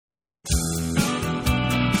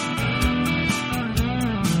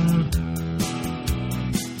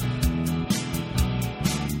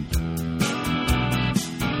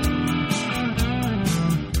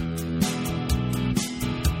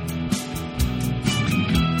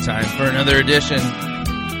Time for another edition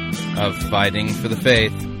of Fighting for the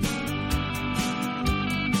Faith.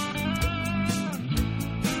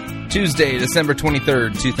 Tuesday, December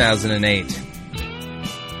 23rd, 2008.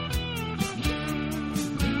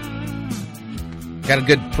 Got a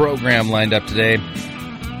good program lined up today,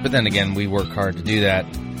 but then again, we work hard to do that.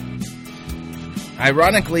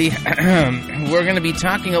 Ironically, we're going to be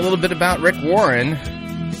talking a little bit about Rick Warren.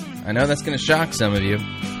 I know that's going to shock some of you,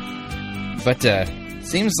 but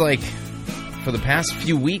seems like for the past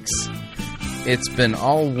few weeks, it's been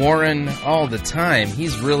all Warren all the time.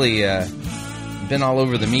 He's really been all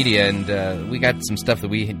over the media, and we got some stuff that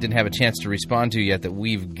we didn't have a chance to respond to yet that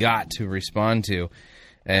we've got to respond to,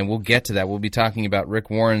 and we'll get to that. We'll be talking about Rick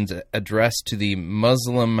Warren's address to the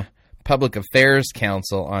Muslim Public Affairs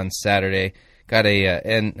Council on Saturday. Got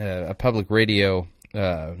a public radio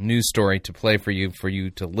news story to play for you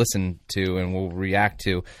to listen to, and we'll react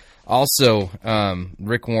to. Also,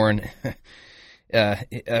 Rick Warren,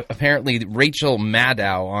 apparently Rachel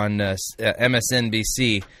Maddow on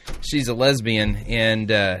MSNBC, she's a lesbian,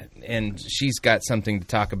 and she's got something to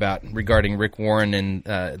talk about regarding Rick Warren and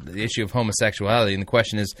the issue of homosexuality. And the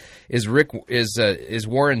question is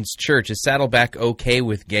Warren's church, is Saddleback okay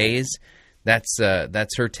with gays? That's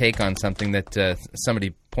her take on something that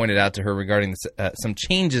somebody pointed out to her regarding some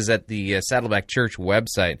changes at the Saddleback Church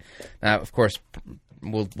website. Of course,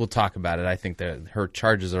 we'll talk about it. I think that her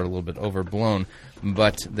charges are a little bit overblown,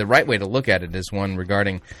 but the right way to look at it is one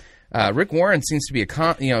regarding Rick Warren seems to be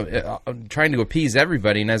trying to appease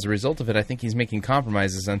everybody, and as a result of it, I think he's making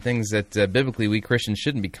compromises on things that biblically we Christians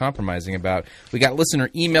shouldn't be compromising about. We got listener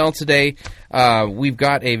email today. We've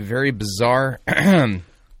got a very bizarre. I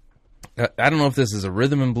don't know if this is a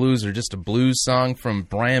rhythm and blues or just a blues song from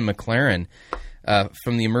Brian McLaren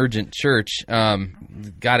from the Emergent Church.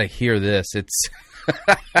 Got to hear this. It's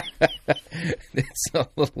it's a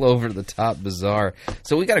little over the top bizarre.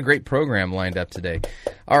 So we got a great program lined up today.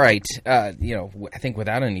 All right, I think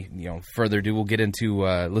without any further ado, we'll get into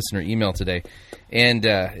listener email today. And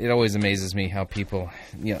it always amazes me how people,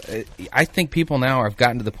 I think people now have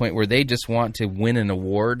gotten to the point where they just want to win an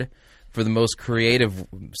award for the most creative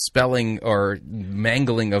spelling or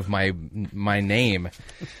mangling of my name.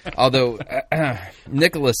 Although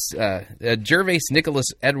Gervais Nicholas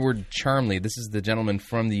Edward Charmley, this is the gentleman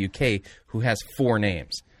from the UK who has 4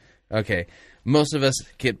 names. Okay, most of us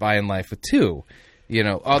get by in life with 2.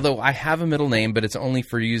 Although I have a middle name, but it's only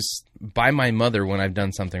for use by my mother when I've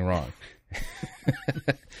done something wrong.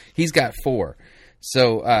 He's got 4.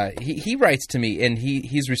 So he writes to me, and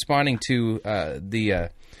he's responding to the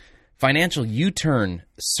financial U-turn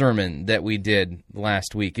sermon that we did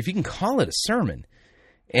last week, if you can call it a sermon.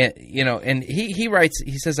 And he writes,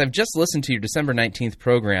 he says, I've just listened to your December 19th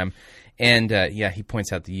program, and he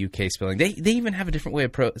points out the UK spelling. They even have a different way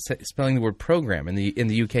of spelling the word program in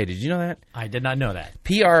the UK. Did you know that? I did not know that.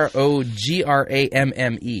 Programme.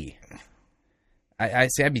 I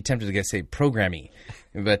say I'd be tempted to say programmy,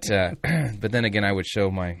 but then again, I would show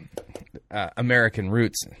my American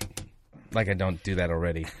roots, like I don't do that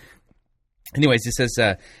already. Anyways, he says,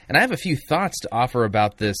 and I have a few thoughts to offer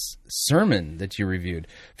about this sermon that you reviewed.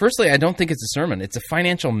 Firstly, I don't think it's a sermon. It's a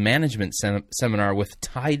financial management seminar with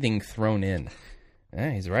tithing thrown in.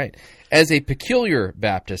 He's right. As a peculiar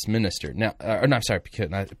Baptist minister,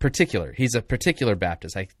 particular. He's a particular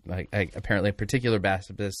Baptist. Apparently, a particular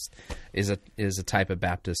Baptist is a type of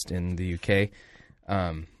Baptist in the UK.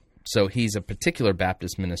 So he's a particular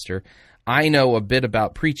Baptist minister. I know a bit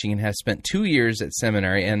about preaching and have spent 2 years at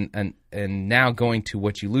seminary and now going to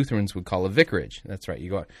what you Lutherans would call a vicarage. That's right.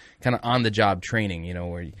 You go kind of on-the-job training,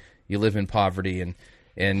 where you live in poverty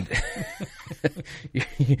and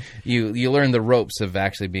you learn the ropes of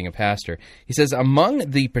actually being a pastor. He says,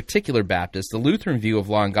 among the particular Baptists, the Lutheran view of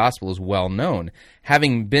law and gospel is well known.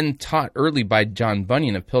 Having been taught early by John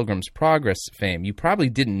Bunyan of Pilgrim's Progress fame, you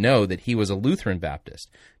probably didn't know that he was a Lutheran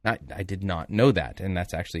Baptist. I did not know that, and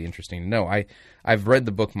that's actually interesting to know. I've read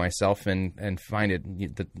the book myself and find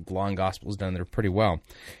it the law and gospel is done there pretty well.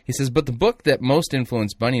 He says, but the book that most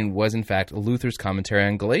influenced Bunyan was in fact Luther's commentary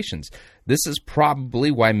on Galatians. This is probably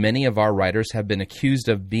why many of our writers have been accused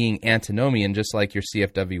of being antinomian, just like your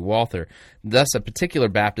C.F.W. Walther. Thus, a particular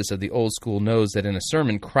Baptist of the old school knows that in a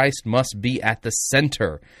sermon, Christ must be at the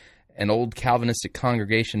center. An old Calvinistic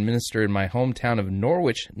congregation minister in my hometown of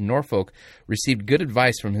Norwich, Norfolk, received good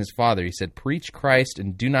advice from his father. He said, preach Christ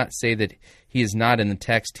and do not say that he is not in the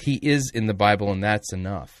text. He is in the Bible, and that's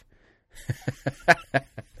enough.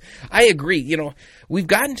 I agree. We've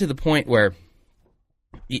gotten to the point where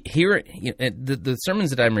here, the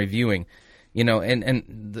sermons that I'm reviewing,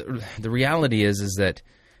 and the reality is that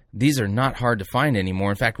these are not hard to find anymore.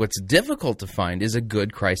 In fact, what's difficult to find is a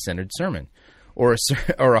good Christ-centered sermon, or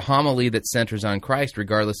a homily that centers on Christ,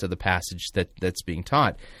 regardless of the passage that's being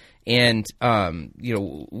taught. And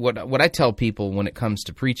what I tell people when it comes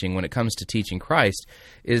to preaching, when it comes to teaching Christ,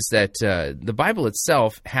 is that the Bible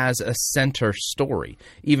itself has a center story,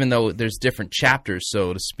 even though there's different chapters,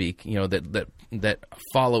 so to speak, that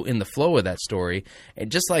follow in the flow of that story. And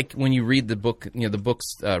just like when you read the book, the books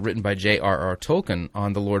written by J.R.R. Tolkien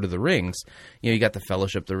on the Lord of the Rings, you got the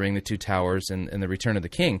Fellowship, the Ring, the Two Towers, and the Return of the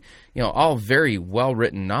King. All very well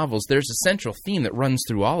written novels. There's a central theme that runs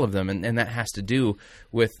through all of them, and that has to do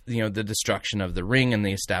with the destruction of the ring and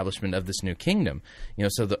the establishment of this new kingdom.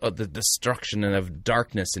 So the destruction of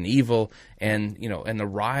darkness and evil, and and the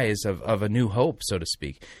rise of a new hope, so to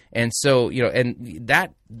speak. And so and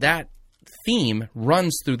that theme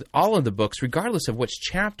runs through all of the books, regardless of which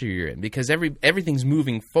chapter you're in, because everything's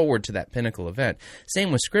moving forward to that pinnacle event.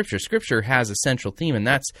 Same with Scripture. Scripture has a central theme, and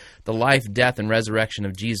that's the life, death, and resurrection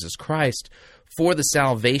of Jesus Christ for the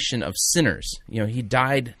salvation of sinners. He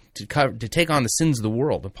died to take on the sins of the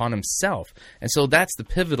world upon himself. And so that's the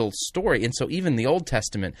pivotal story. And so even the Old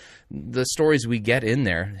Testament, the stories we get in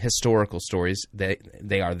there, historical stories,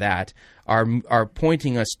 they are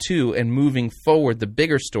pointing us to and moving forward the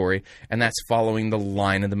bigger story, and that's following the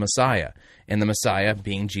line of the Messiah, and the Messiah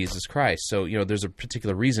being Jesus Christ. So, there's a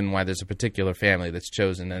particular reason why there's a particular family that's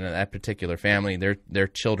chosen, and that particular family, their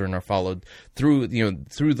children are followed through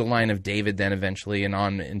the line of David, then eventually, and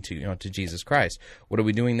on into to Jesus Christ. What are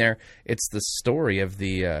we doing there? It's the story of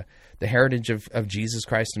the heritage of Jesus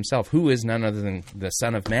Christ himself, who is none other than the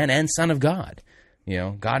Son of Man and Son of God,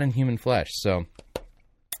 God in human flesh. So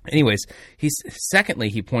anyways, he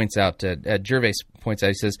points out, Gervais points out,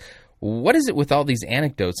 he says, what is it with all these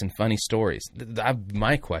anecdotes and funny stories?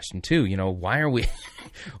 My question too, why are we,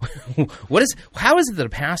 how is it that a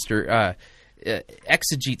pastor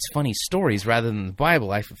exegetes funny stories rather than the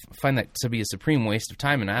Bible? I find that to be a supreme waste of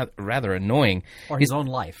time and rather annoying. Or his own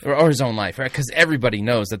life. Or his own life, right? Because everybody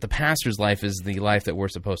knows that the pastor's life is the life that we're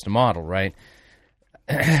supposed to model, right?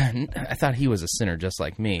 I thought he was a sinner just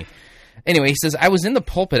like me. Anyway, he says, I was in the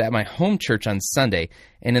pulpit at my home church on Sunday,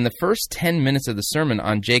 and in the first 10 minutes of the sermon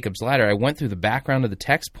on Jacob's ladder, I went through the background of the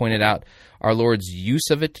text, pointed out our Lord's use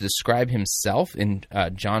of it to describe himself in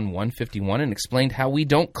John 1:51, and explained how we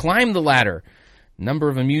don't climb the ladder. Number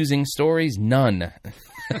of amusing stories? None.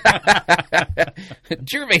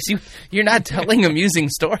 Gervais, you're not telling amusing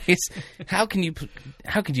stories. How can you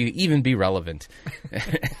even be relevant?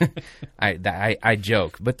 I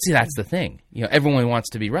joke, but see, that's the thing. Everyone wants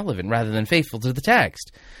to be relevant rather than faithful to the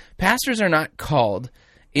text. Pastors are not called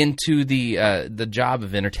into the job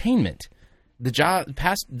of entertainment. The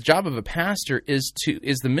job of a pastor is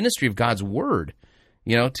the ministry of God's word.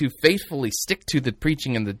 To faithfully stick to the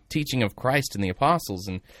preaching and the teaching of Christ and the apostles,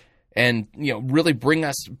 and really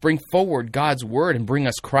bring forward God's word and bring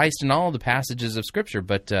us Christ in all the passages of Scripture.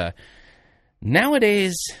 But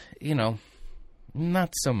nowadays,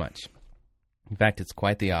 not so much. In fact, it's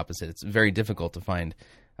quite the opposite. It's very difficult to find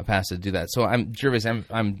a pastor to do that. So Gervais,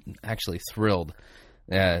 I'm actually thrilled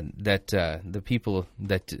that the people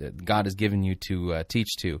that God has given you to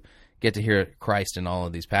teach to get to hear Christ in all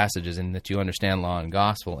of these passages, and that you understand law and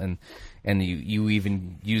gospel, and you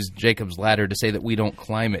even use Jacob's ladder to say that we don't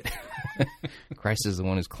climb it. Christ is the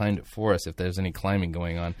one who's climbed it for us, if there's any climbing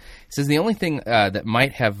going on. He says, the only thing that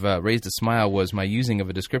might have raised a smile was my using of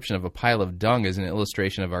a description of a pile of dung as an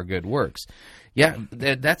illustration of our good works. Yeah,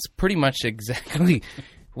 that's pretty much exactly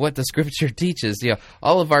what the Scripture teaches.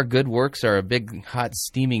 All of our good works are a big, hot,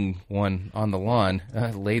 steaming one on the lawn,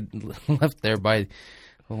 left there by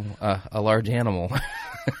a large animal.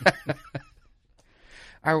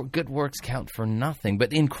 Our good works count for nothing,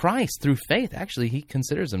 but in Christ, through faith, actually, he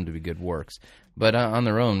considers them to be good works. But on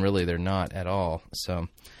their own, really, they're not at all. So,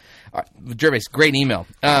 Gervais, great email.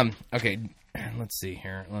 Okay, let's see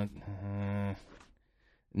here.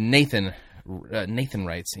 Nathan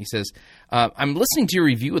writes, he says, I'm listening to your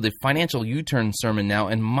review of the financial U-turn sermon now,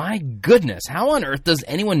 and my goodness, how on earth does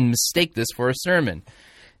anyone mistake this for a sermon?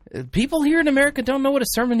 People here in America don't know what a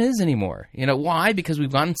sermon is anymore. Why? Because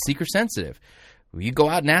we've gone seeker sensitive. You go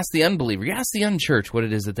out and ask the unbeliever, you ask the unchurched what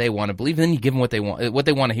it is that they want to believe, and then you give them what they want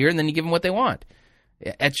to hear, and then you give them what they want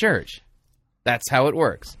at church. That's how it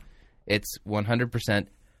works. It's 100%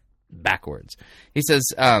 backwards. He says,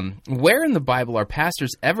 where in the Bible are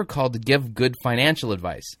pastors ever called to give good financial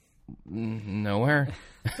advice? Nowhere.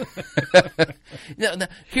 No,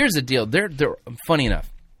 here's the deal. They're funny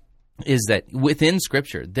enough, is that within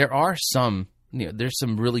Scripture, there are some there's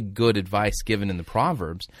some really good advice given in the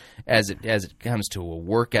Proverbs as it comes to a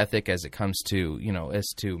work ethic, as it comes to, as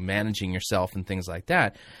to managing yourself and things like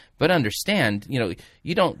that. But understand,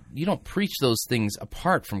 you don't preach those things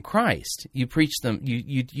apart from Christ. You preach them.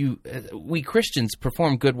 We Christians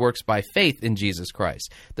perform good works by faith in Jesus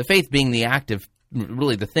Christ. The faith being the active,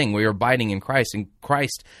 really the thing. We are abiding in Christ, and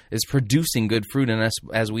Christ is producing good fruit in us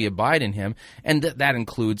as we abide in Him, and that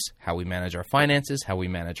includes how we manage our finances, how we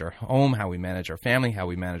manage our home, how we manage our family, how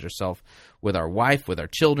we manage ourselves with our wife, with our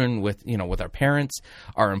children, with our parents,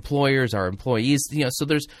 our employers, our employees. So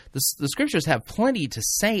there's the Scriptures have plenty to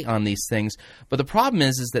say on these things, but the problem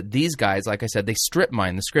is that these guys, like I said, they strip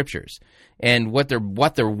mine the Scriptures, and what they're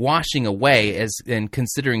washing away and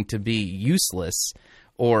considering to be useless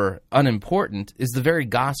or unimportant is the very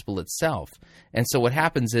gospel itself. And so what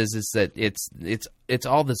happens is that it's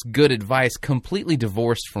all this good advice completely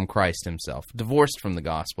divorced from Christ Himself, divorced from the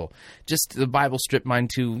gospel. Just the Bible stripped mine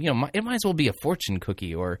to, it might as well be a fortune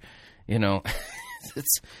cookie, or,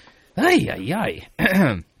 it's,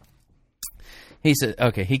 He said,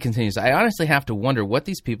 okay, he continues, I honestly have to wonder what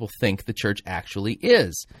these people think the church actually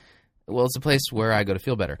is. Well, it's a place where I go to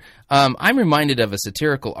feel better. I'm reminded of a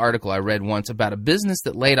satirical article I read once about a business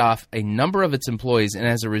that laid off a number of its employees and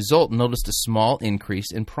as a result noticed a small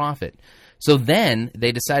increase in profit. So then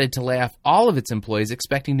they decided to lay off all of its employees,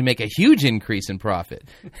 expecting to make a huge increase in profit.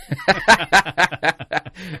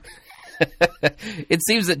 It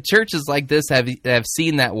seems that churches like this have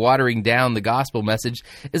seen that watering down the gospel message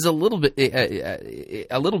is a little bit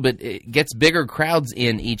it gets bigger crowds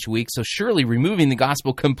in each week. So surely removing the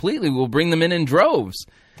gospel completely will bring them in droves.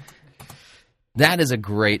 That is a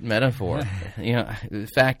great metaphor. In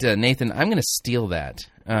fact, Nathan, I'm going to steal that,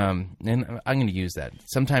 and I'm going to use that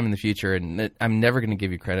sometime in the future. And I'm never going to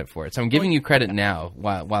give you credit for it. So I'm giving you credit now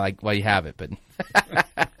while you have it. But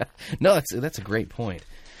no, that's a great point.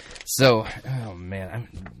 So, oh man, I'm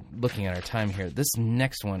looking at our time here. This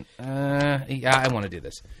next one, I want to do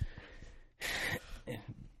this.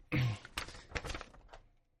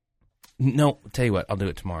 No, I'll tell you what, I'll do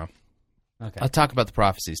it tomorrow. Okay. I'll talk about the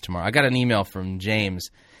prophecies tomorrow. I got an email from James,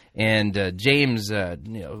 and James,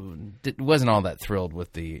 wasn't all that thrilled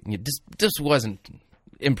with just wasn't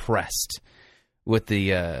impressed with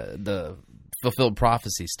the fulfilled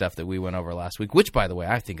prophecy stuff that we went over last week, which, by the way,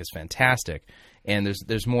 I think is fantastic. And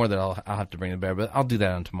there's more that I'll have to bring to bear, but I'll do that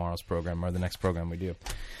on tomorrow's program or the next program we do.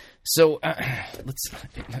 So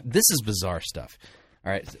this is bizarre stuff.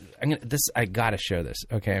 All right, I gotta share this.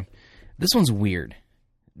 Okay, this one's weird.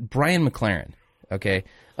 Brian McLaren, okay,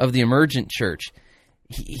 of the Emergent Church,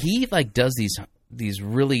 he does these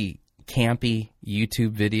really campy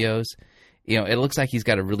YouTube videos. It looks like he's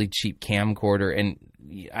got a really cheap camcorder, and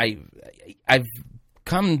I've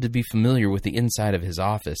come to be familiar with the inside of his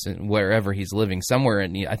office and wherever he's living, somewhere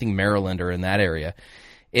in, I think, Maryland or in that area.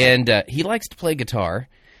 And he likes to play guitar.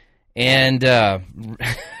 And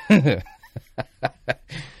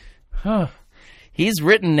he's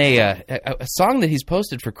written a song that he's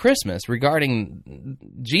posted for Christmas regarding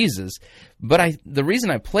Jesus. But the reason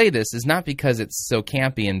I play this is not because it's so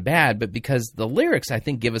campy and bad, but because the lyrics, I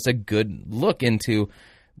think, give us a good look into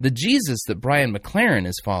the Jesus that Brian McLaren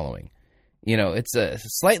is following. It's a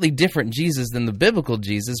slightly different Jesus than the biblical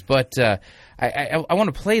Jesus, but I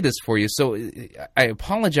want to play this for you. So I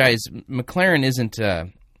apologize. McLaren isn't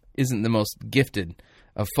the most gifted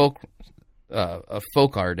of folk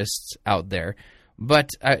artists out there, but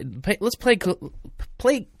let's pay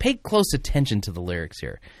close attention to the lyrics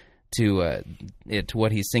here, to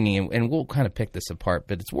what he's singing, and we'll kind of pick this apart.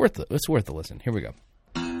 But it's worth a listen. Here we go.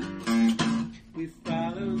 We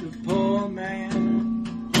follow the poor man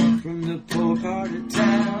from the poor part of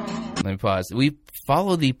town. Let me pause. We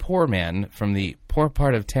follow the poor man from the poor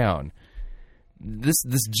part of town. This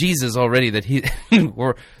Jesus already that he,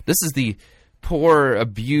 or this is the poor,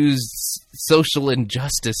 abused, social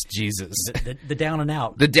injustice Jesus. The down and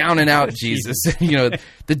out. The down and out Jesus. The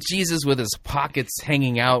Jesus with his pockets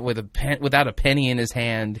hanging out without a penny in his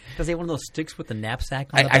hand. Does he have one of those sticks with the knapsack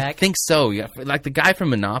on the back? I think so. Yeah, like the guy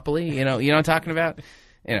from Monopoly. You know what I'm talking about?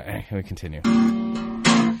 We continue.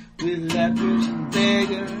 With lepers and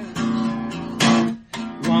beggars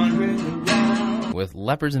wandering around. With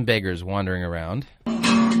lepers and beggars wandering around.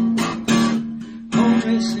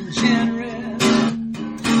 Homeless and generous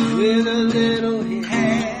with a little he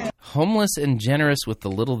had. Homeless and generous with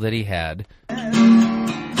the little that he had.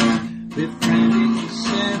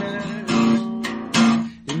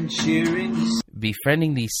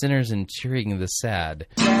 Befriending the sinners and cheering the sad.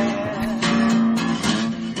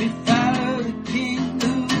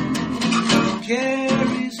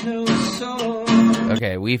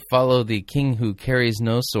 Okay, we follow the king who carries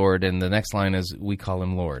no sword, and the next line is, we call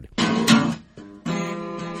him Lord. All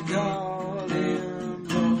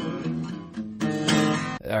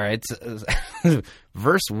right,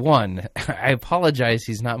 verse 1. I apologize,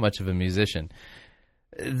 he's not much of a musician.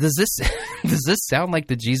 Does this sound like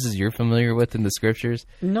the Jesus you're familiar with in the scriptures?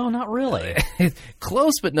 No, not really.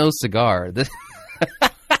 Close, but no cigar.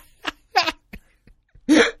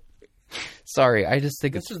 Sorry, I just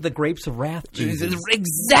think this is the grapes of wrath Jesus.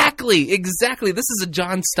 Exactly. This is a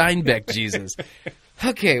John Steinbeck Jesus.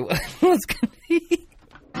 Okay, let's continue.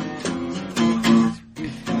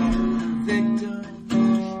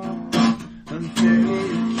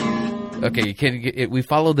 Okay, we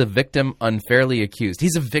follow the victim unfairly accused.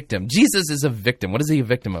 He's a victim. Jesus is a victim. What is he a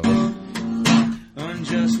victim of?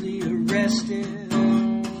 Unjustly arrested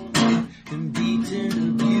and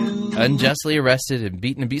beaten, abused. Unjustly arrested and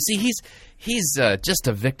beaten, abused. See, he's just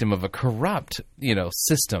a victim of a corrupt,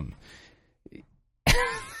 system.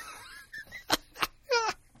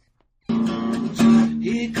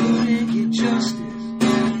 He couldn't get justice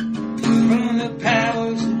from the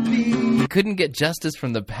powers that be. He couldn't get justice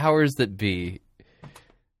from the powers that be.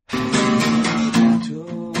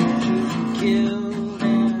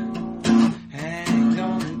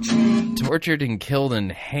 Tortured and killed and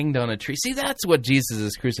hanged on a tree. See, that's what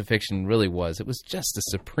Jesus' crucifixion really was. It was just a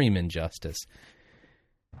supreme injustice.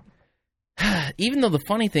 Even though the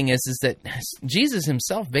funny thing is that Jesus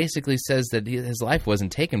himself basically says that his life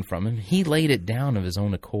wasn't taken from him. He laid it down of his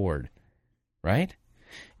own accord. Right?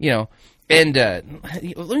 And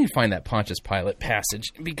let me find that Pontius Pilate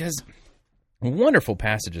passage, because a wonderful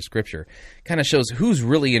passage of Scripture kind of shows who's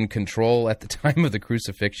really in control at the time of the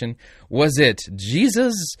crucifixion. Was it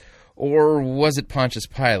Jesus or was it Pontius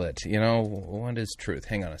Pilate? What is truth?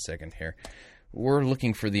 Hang on a second here. We're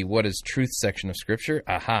looking for the what is truth section of Scripture.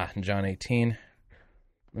 Aha, John 18.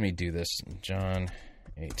 Let me do this. John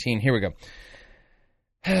 18. Here we go.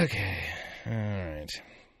 Okay.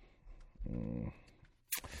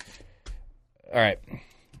 All right.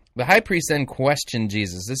 The high priest then questioned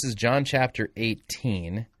Jesus. This is John chapter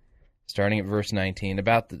 18, starting at verse 19,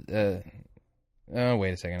 about the... oh,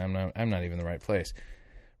 wait a second. I'm not even in the right place.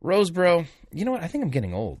 Roseboro, you know what? I think I'm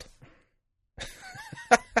getting old.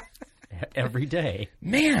 Every day.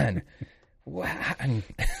 Man. Wow.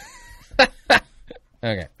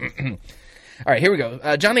 Okay. All right, here we go.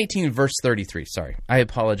 John 18, verse 33. Sorry. I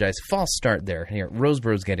apologize. False start there. Here,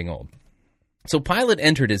 Roseboro's getting old. So Pilate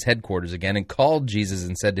entered his headquarters again and called Jesus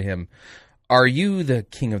and said to him, "Are you the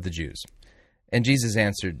king of the Jews?" And Jesus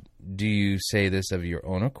answered, "Do you say this of your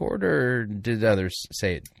own accord, or did others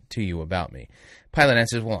say it to you about me?" Pilate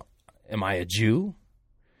answered, "Well, am I a Jew?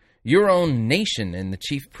 Your own nation and the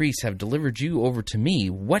chief priests have delivered you over to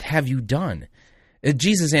me. What have you done?"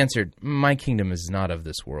 Jesus answered, "My kingdom is not of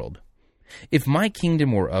this world. If my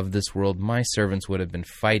kingdom were of this world, my servants would have been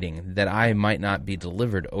fighting that I might not be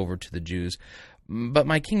delivered over to the Jews. But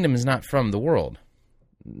my kingdom is not from the world."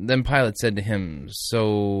 Then Pilate said to him,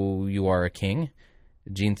 "So you are a king?"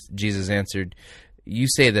 Jesus answered, "You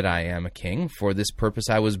say that I am a king. For this purpose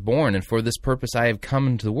I was born, and for this purpose I have come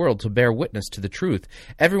into the world, to bear witness to the truth.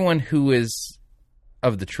 Everyone who is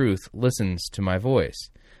of the truth listens to my voice."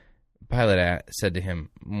 Pilate said to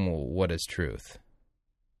him, "Well, what is truth?"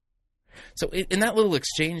 So in that little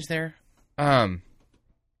exchange there,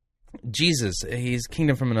 Jesus, he's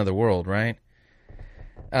kingdom from another world, right?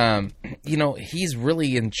 He's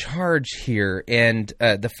really in charge here. And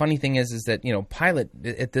the funny thing is that, Pilate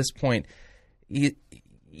at this point,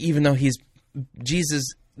 even though Jesus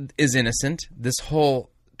is innocent, this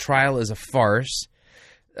whole trial is a farce.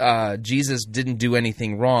 Jesus didn't do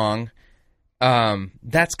anything wrong.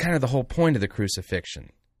 That's kind of the whole point of the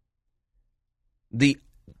crucifixion. The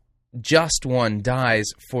just one dies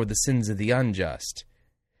for the sins of the unjust.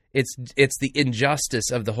 It's the injustice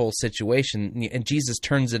of the whole situation, and Jesus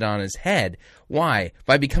turns it on his head. Why?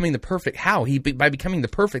 By becoming the perfect... How? By becoming the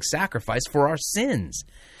perfect sacrifice for our sins.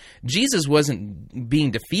 Jesus wasn't being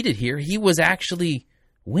defeated here. He was actually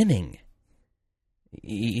winning.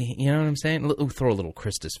 You know what I'm saying? We'll throw a little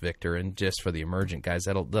Christus Victor in just for the emergent guys.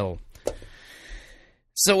 That'll...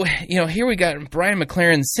 So, here we got Brian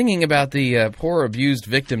McLaren singing about the poor, abused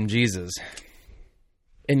victim, Jesus.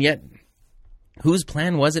 And yet, whose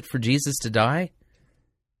plan was it for Jesus to die?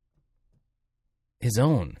 His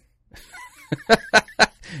own.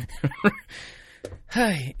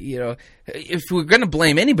 If we're going to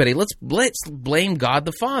blame anybody, let's blame God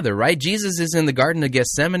the Father, right? Jesus is in the Garden of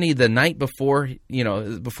Gethsemane the night before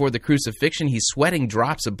the crucifixion. He's sweating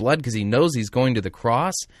drops of blood because he knows he's going to the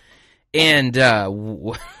cross. And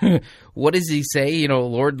what does he say? You know,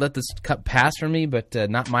 Lord, let this cup pass from me, but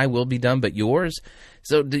not my will be done, but yours.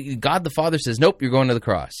 So God the Father says, nope, you're going to the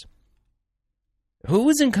cross. Who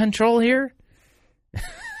is in control here?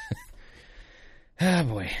 Oh,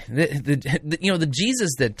 boy. The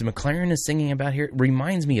Jesus that McLaren is singing about here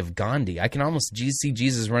reminds me of Gandhi. I can almost see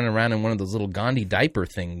Jesus running around in one of those little Gandhi diaper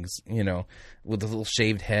things, you know, with a little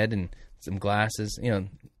shaved head and some glasses. You know,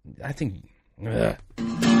 I think...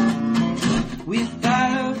 We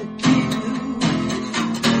follow the king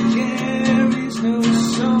who carries no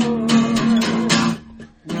sword.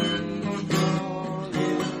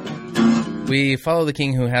 We follow the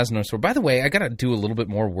king who has no sword. By the way, I got to do a little bit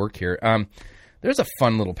more work here. There's a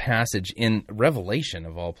fun little passage in Revelation,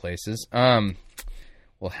 of all places.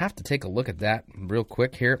 We'll have to take a look at that real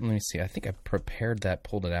quick here. Let me see. I think I prepared that,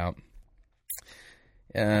 pulled it out.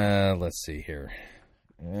 Let's see here.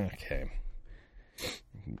 Okay.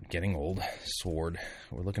 Getting old. Sword.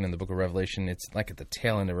 We're looking in the book of Revelation. It's like at the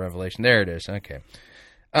tail end of Revelation. There it is. Okay.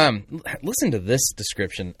 Listen to this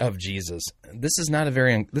description of Jesus. This is not a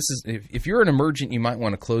very... if you're an emergent, you might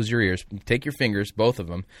want to close your ears. Take your fingers, both of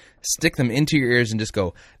them, stick them into your ears and just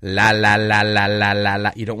go, la, la, la, la, la, la,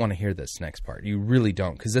 la. You don't want to hear this next part. You really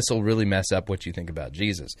don't, because this will really mess up what you think about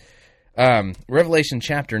Jesus. Revelation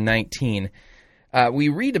chapter 19. We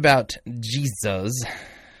read about Jesus...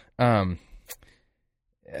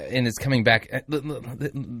 and it's coming back.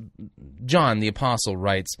 John, the apostle,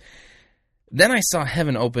 writes, Then I saw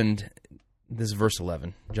heaven opened, this is verse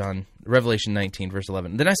 11, Revelation 19, verse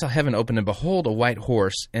 11. Then I saw heaven opened, and behold, a white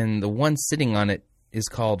horse, and the one sitting on it is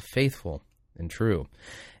called Faithful and True.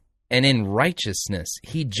 And in righteousness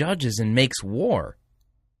he judges and makes war.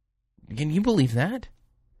 Can you believe that?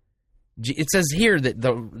 It says here that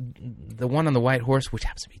the one on the white horse, which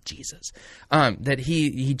happens to be Jesus, that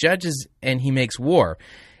he judges and he makes war.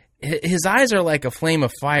 His eyes are like a flame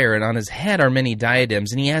of fire, and on his head are many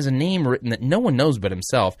diadems, and he has a name written that no one knows but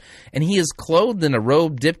himself. And he is clothed in a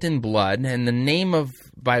robe dipped in blood, and the name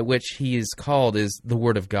by which he is called is the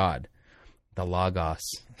Word of God, the Logos,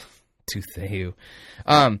 to Theou.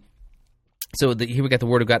 So here we got the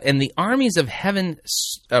Word of God. And the armies of heaven,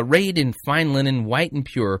 arrayed in fine linen, white and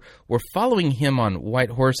pure, were following him on white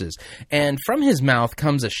horses. And from his mouth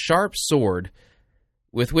comes a sharp sword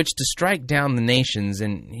with which to strike down the nations,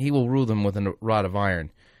 and he will rule them with a rod of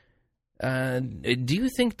iron. Do you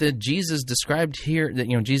think that Jesus described here, that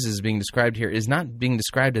Jesus is being described here, is not being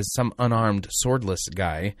described as some unarmed, swordless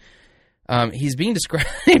guy? He's being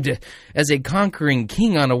described as a conquering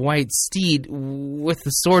king on a white steed with the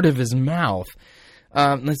sword of his mouth.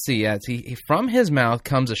 Let's see. From his mouth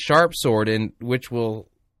comes a sharp sword,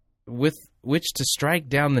 with which to strike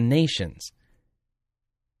down the nations.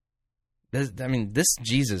 This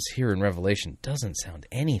Jesus here in Revelation doesn't sound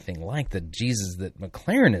anything like the Jesus that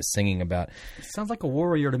McLaren is singing about. It sounds like a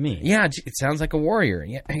warrior to me. Yeah, it sounds like a warrior.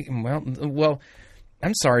 Yeah. Well,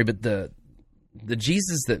 I'm sorry, but the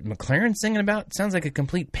Jesus that McLaren's singing about sounds like a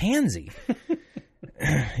complete pansy.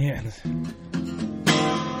 Yeah.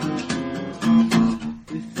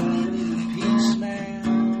 We follow the peace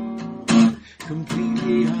man,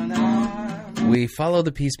 completely unarmed. We follow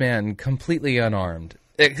the peace man completely unarmed.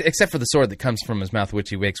 Except for the sword that comes from his mouth, which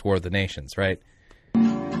he makes war of the nations, right?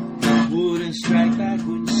 Wouldn't strike back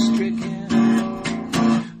when stricken,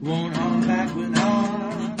 won't harm back when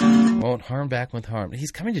harmed. Won't harm back with harm.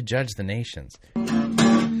 He's coming to judge the nations.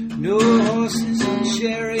 No horses or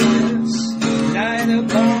chariots, neither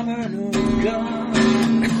bomber nor gun.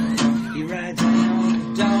 He rides on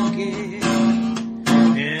a donkey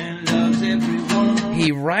and loves everyone.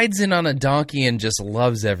 He rides in on a donkey and just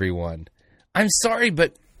loves everyone. I'm sorry,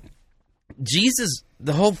 but Jesus,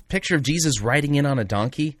 the whole picture of Jesus riding in on a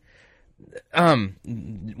donkey,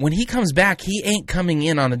 when he comes back, he ain't coming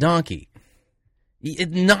in on a donkey.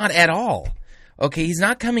 Not at all. Okay, he's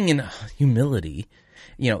not coming in humility.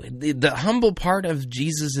 The humble part of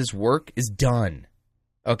Jesus' work is done.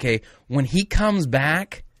 Okay, when he comes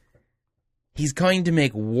back, he's going to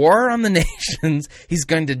make war on the nations. He's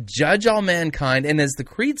going to judge all mankind. And as the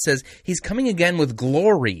Creed says, he's coming again with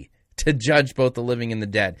glory to judge both the living and the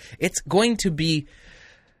dead. It's going to be,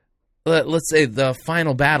 let's say, the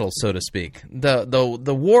final battle, so to speak.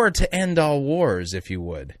 The war to end all wars, if you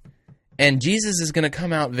would. And Jesus is going to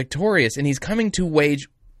come out victorious, and he's coming to wage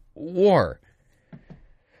war.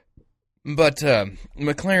 But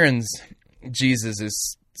McLaren's Jesus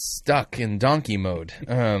is stuck in donkey mode.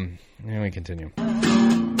 Let me continue.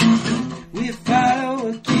 We follow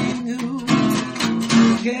a king who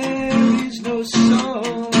carries no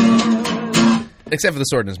sword. Except for the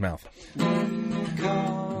sword in his mouth.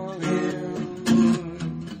 Call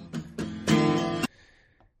him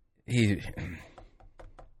he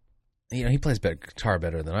plays guitar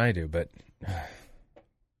better than I do, but.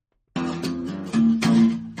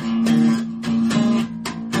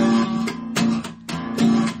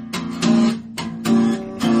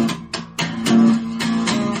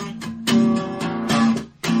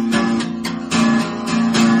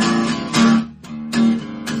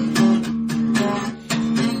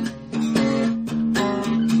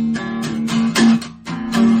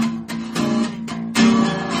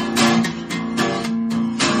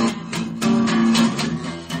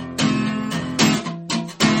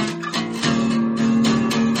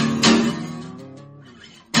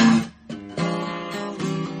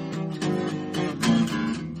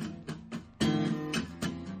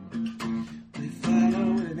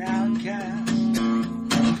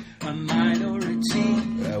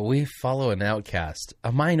 Follow an outcast,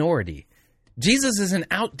 a minority. Jesus is an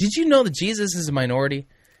out. Did you know that Jesus is a minority?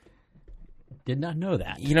 Did not know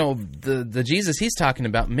that. You know, the Jesus he's talking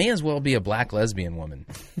about may as well be a black lesbian woman.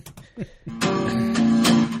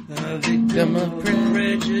 A victim of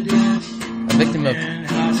prejudice.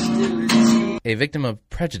 A victim of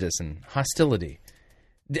prejudice and hostility.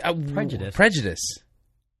 Prejudice. Prejudice.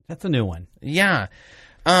 That's a new one. Yeah.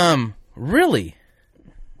 Really?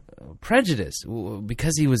 Prejudice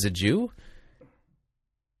because he was a Jew?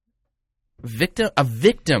 A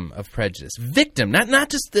victim of prejudice. Victim, not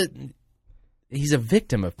just he's a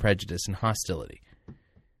victim of prejudice and hostility.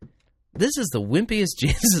 This is the wimpiest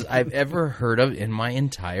Jesus I've ever heard of in my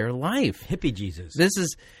entire life. Hippie Jesus. This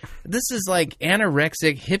is like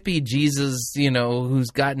anorexic hippie Jesus,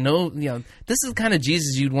 who's got no, this is the kind of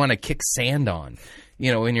Jesus you'd want to kick sand on,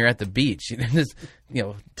 when you're at the beach.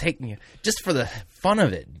 Just for the fun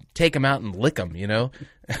of it, take him out and lick him,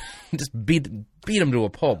 just beat him to a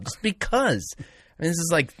pulp, just because. I mean, this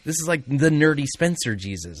is like the nerdy Spencer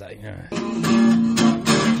Jesus. The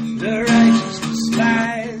righteous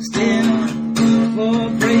despised him for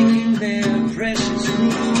breaking their precious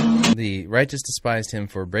rules. The righteous despised him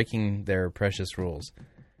for breaking their precious rules.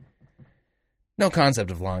 No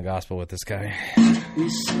concept of law and gospel with this guy. We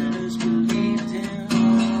sinners believed him,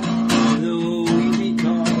 though we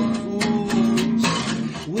become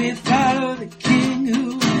fools. We follow the king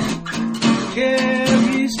who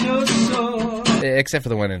carries no sword. Except for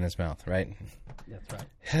the one in his mouth, right? That's right.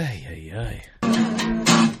 Hey.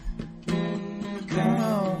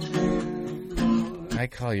 I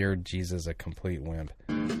call your Jesus a complete wimp.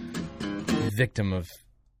 Victim of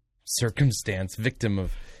circumstance, victim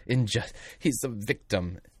of injustice. He's a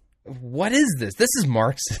victim. What is this? This is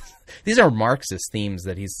Marxist. These are Marxist themes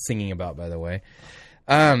that he's singing about, by the way.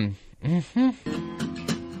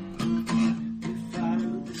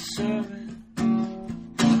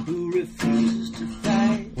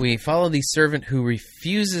 We follow the servant who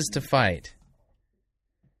refuses to fight.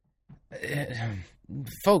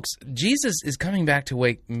 Folks, Jesus is coming back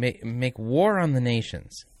to make war on the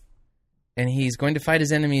nations. And he's going to fight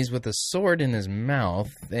his enemies with a sword in his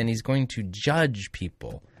mouth, and he's going to judge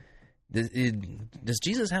people. Does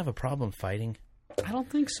Jesus have a problem fighting? I don't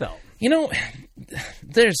think so.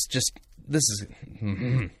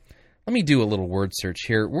 Let me do a little word search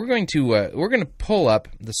here. We're going to pull up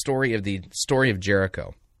the story of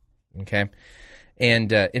Jericho. Okay?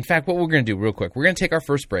 And in fact, what we're going to do real quick, we're going to take our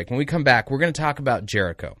first break. When we come back, we're going to talk about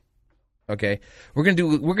Jericho. Okay? We're going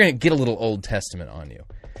to get a little Old Testament on you.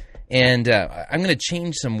 And I'm going to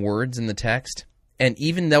change some words in the text. And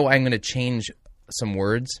even though I'm going to change some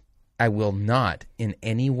words, I will not in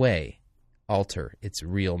any way alter its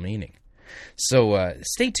real meaning. So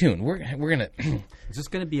stay tuned. We're going to... Is this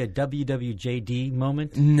going to be a WWJD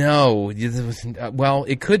moment? No. Well,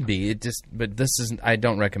 it could be. But this isn't... I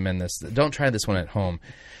don't recommend this. Don't try this one at home.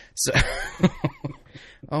 So,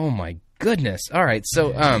 oh my goodness. All right.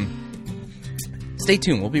 So, stay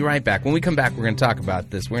tuned. We'll be right back. When we come back, we're going to talk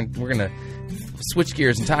about this. We're going to switch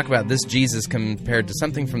gears and talk about this Jesus compared to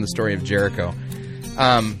something from the story of Jericho.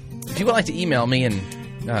 If you would like to email me and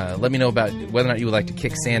let me know about whether or not you would like to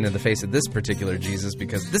kick sand in the face of this particular Jesus,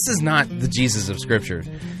 because this is not the Jesus of Scripture.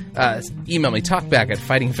 Email me,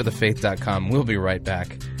 talkback@fightingforthefaith.com. We'll be right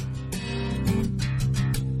back.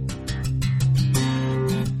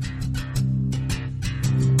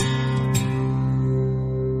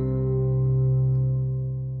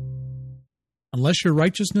 Unless your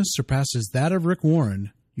righteousness surpasses that of Rick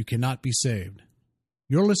Warren, you cannot be saved.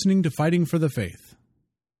 You're listening to Fighting for the Faith.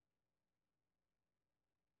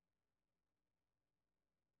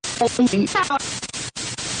 You're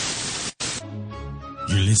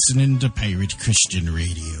listening to Pirate Christian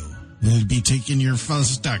Radio. We'll be taking your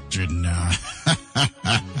false doctrine now.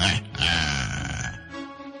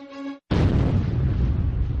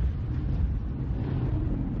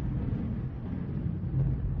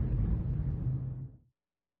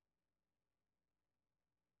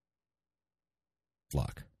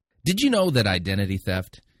 LifeLock. Did you know that identity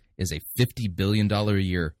theft is a $50 billion a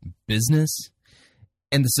year business?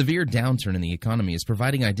 And the severe downturn in the economy is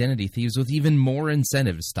providing identity thieves with even more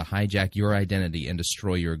incentives to hijack your identity and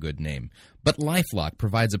destroy your good name. But LifeLock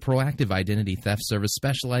provides a proactive identity theft service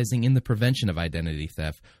specializing in the prevention of identity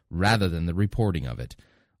theft rather than the reporting of it.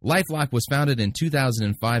 LifeLock was founded in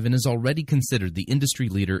 2005 and is already considered the industry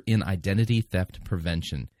leader in identity theft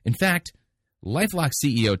prevention. In fact, LifeLock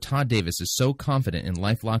CEO Todd Davis is so confident in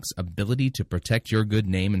LifeLock's ability to protect your good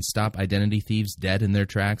name and stop identity thieves dead in their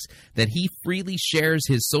tracks that he freely shares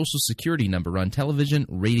his social security number on television,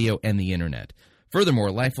 radio, and the internet. Furthermore,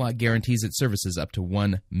 LifeLock guarantees its services up to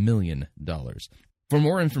 $1 million. For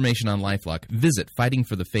more information on LifeLock, visit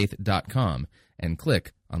fightingforthefaith.com and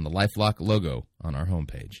click on the LifeLock logo on our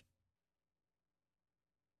homepage.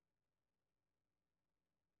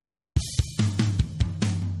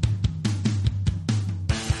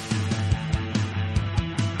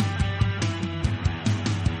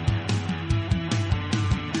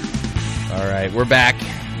 All right, we're back.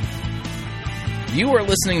 You are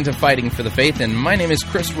listening to Fighting for the Faith, and my name is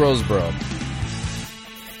Chris Roseborough.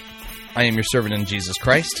 I am your servant in Jesus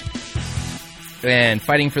Christ, and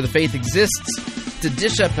Fighting for the Faith exists to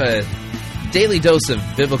dish up a daily dose of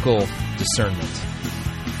biblical discernment.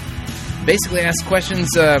 Basically ask questions,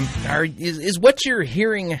 is what you're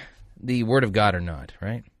hearing the Word of God or not,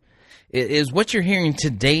 right? Is what you're hearing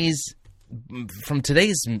from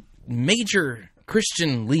today's major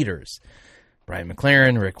Christian leaders, Brian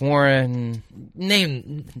McLaren, Rick Warren,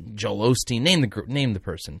 name Joel Osteen, name the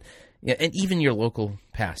person, yeah, and even your local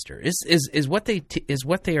pastor. Is what they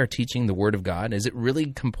are teaching the Word of God? Is it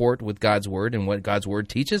really comport with God's Word and what God's Word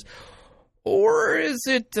teaches, or is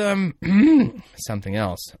it something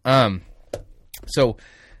else? So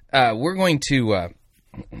we're going to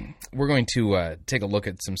take a look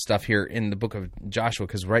at some stuff here in the book of Joshua,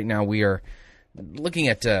 because right now we are looking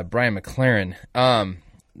at Brian McLaren. Hang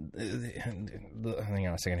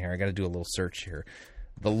on a second here. I got to do a little search here.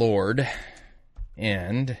 The Lord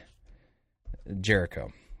and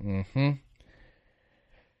Jericho. All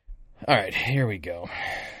right, here we go.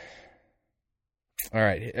 All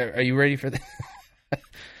right, are you ready for this?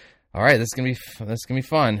 All right, that's gonna be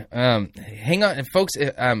fun. Hang on, folks.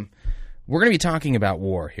 We're gonna be talking about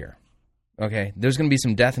war here. Okay, there's gonna be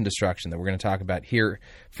some death and destruction that we're gonna talk about here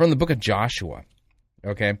from the book of Joshua.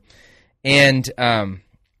 Okay, and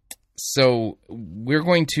so we're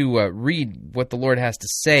going to read what the Lord has to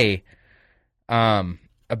say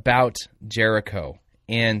about Jericho.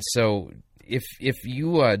 And so if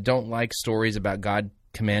you don't like stories about God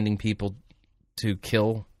commanding people to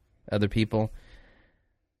kill other people,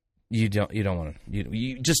 you don't want to.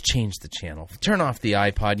 You just change the channel. Turn off the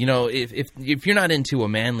iPod. You know, if you're not into a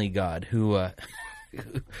manly God who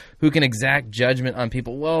can exact judgment on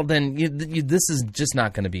people, well, then this is just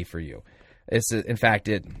not going to be for you. In fact,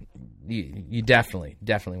 you definitely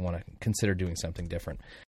want to consider doing something different.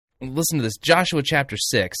 Listen to this, Joshua chapter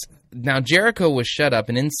 6. Now Jericho was shut up,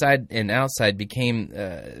 and inside and outside became,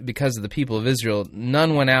 because of the people of Israel,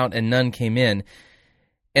 none went out and none came in.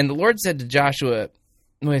 And the Lord said to Joshua,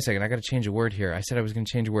 wait a second, I got to change a word here. I said I was going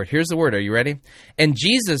to change a word. Here's the word. Are you ready? And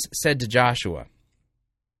Jesus said to Joshua,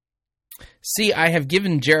 see, I have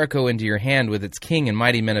given Jericho into your hand with its king and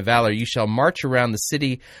mighty men of valor. You shall march around the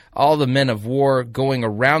city, all the men of war, going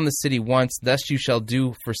around the city once. Thus you shall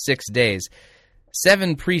do for 6 days.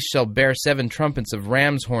 7 priests shall bear 7 trumpets of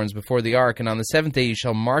ram's horns before the ark, and on the 7th day you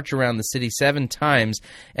shall march around the city 7 times,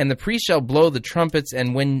 and the priests shall blow the trumpets,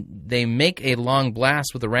 and when they make a long blast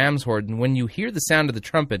with the ram's horn, and when you hear the sound of the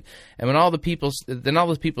trumpet, and when all the people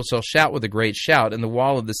shall shout with a great shout, and the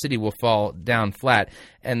wall of the city will fall down flat,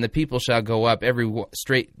 and the people shall go up every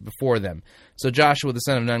straight before them. So Joshua the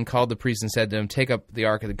son of Nun called the priests and said to them, take up the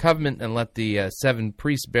ark of the covenant, and let the 7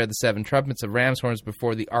 priests bear the 7 trumpets of ram's horns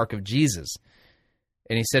before the ark of Jesus.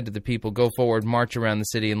 And he said to the people, go forward, march around the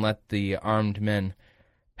city, and let the armed men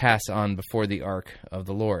pass on before the ark of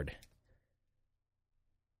the Lord.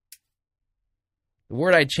 The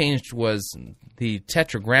word I changed was the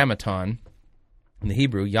tetragrammaton, in the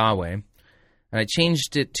Hebrew, Yahweh, and I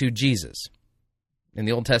changed it to Jesus. In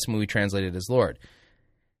the Old Testament, we translate it as Lord.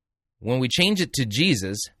 When we change it to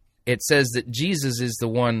Jesus, it says that Jesus is the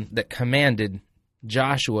one that commanded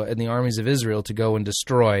Joshua and the armies of Israel to go and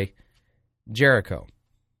destroy Jericho.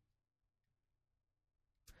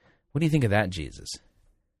 What do you think of that, Jesus?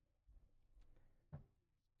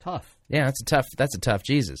 Tough. Yeah, that's a tough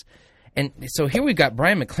Jesus. And so here we've got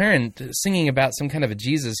Brian McLaren singing about some kind of a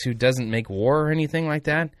Jesus who doesn't make war or anything like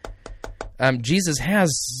that. Jesus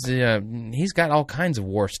he's got all kinds of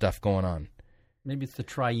war stuff going on. Maybe it's the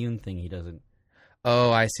triune thing he doesn't.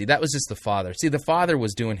 Oh, I see. That was just the father. See, the father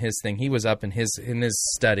was doing his thing. He was up in his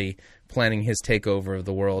study planning his takeover of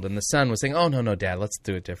the world, and the son was saying, "Oh, no, Dad, let's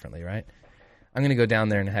do it differently, right? I'm going to go down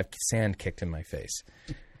there and have sand kicked in my face."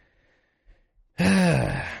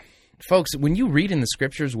 Folks, when you read in the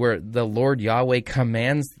scriptures where the Lord Yahweh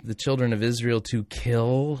commands the children of Israel to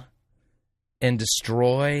kill and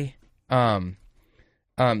destroy, you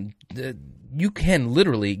can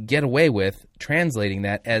literally get away with translating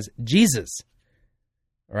that as Jesus,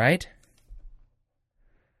 right?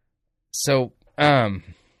 So, yeah.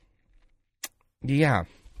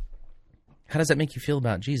 How does that make you feel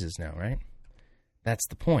about Jesus now, right? That's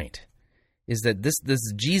the point. Is that this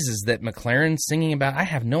Jesus that McLaren's singing about? I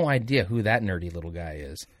have no idea who that nerdy little guy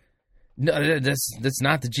is. No, that's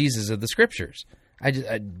not the Jesus of the scriptures.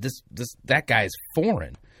 That guy is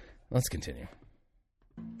foreign. Let's continue.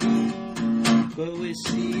 But we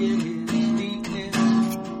see in his weakness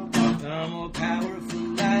a more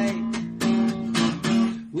powerful light.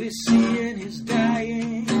 We see in his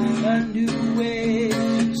dying a new way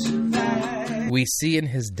to survive. We see in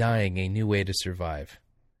his dying a new way to survive.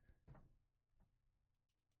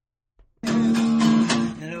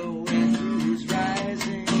 And oh, when through his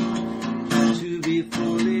rising to be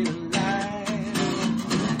fully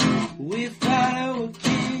alive, we follow a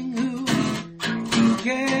king who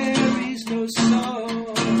carries no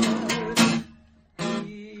sword.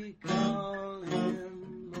 We call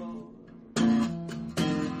him Lord.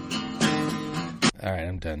 All right,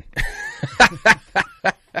 I'm done.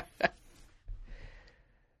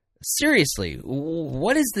 Seriously,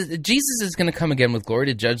 what is the Jesus is going to come again with glory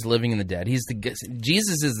to judge the living and the dead.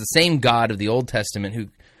 Jesus is the same God of the Old Testament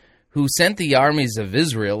who sent the armies of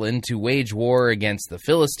Israel in to wage war against the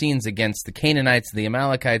Philistines, against the Canaanites, the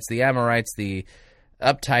Amalekites, the Amorites, the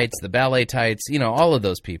Uptites, the Balatites, all of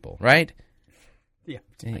those people, right? Yeah.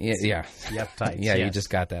 Yeah. The uptights. Yeah, you yes. just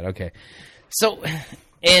got that. Okay. So,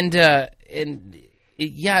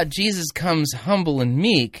 Jesus comes humble and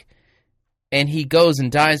meek, and he goes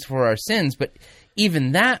and dies for our sins, but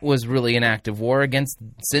even that was really an act of war against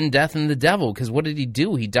sin, death, and the devil, because what did he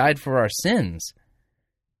do? He died for our sins,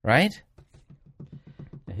 right?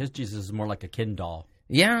 His Jesus is more like a Ken doll.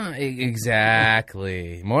 Yeah,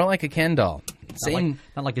 exactly. More like a Ken doll. Same,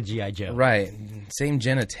 not like a G.I. Joe. right. Same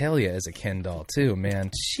genitalia as a Ken doll, too,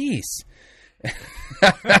 man. Jeez.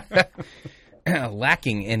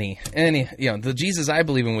 Lacking any, the Jesus I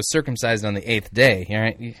believe in was circumcised on the 8th day. All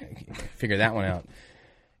right, you figure that one out.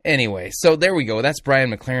 Anyway, so there we go. That's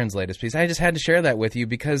Brian McLaren's latest piece. I just had to share that with you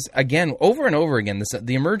because, again, over and over again,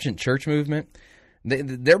 the emergent church movement,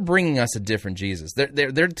 they're bringing us a different Jesus.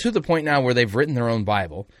 They're to the point now where they've written their own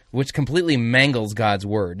Bible, which completely mangles God's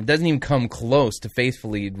word. It doesn't even come close to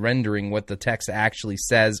faithfully rendering what the text actually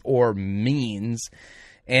says or means.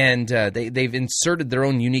 And they've inserted their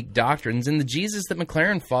own unique doctrines. And the Jesus that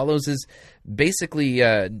McLaren follows is basically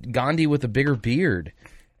Gandhi with a bigger beard.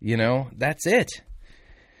 That's it.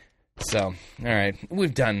 So, all right.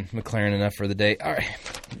 We've done McLaren enough for the day. All right.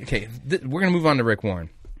 Okay, we're going to move on to Rick Warren.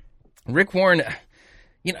 Rick Warren,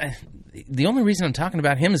 the only reason I'm talking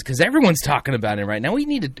about him is because everyone's talking about him right now. We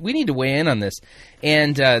need to weigh in on this.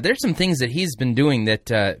 And there's some things that he's been doing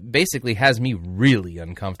that basically has me really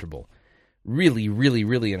uncomfortable. Really, really,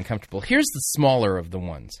 really uncomfortable. Here's the smaller of the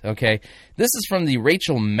ones, okay? This is from the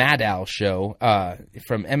Rachel Maddow show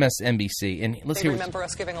from MSNBC. And let's hear. Remember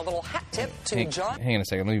us giving a little hat tip to John. Hang on a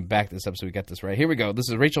second. Let me back this up so we got this right. Here we go. This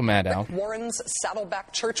is Rachel Maddow. Rick Warren's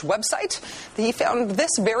Saddleback Church website. He found this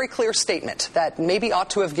very clear statement that maybe ought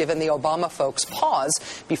to have given the Obama folks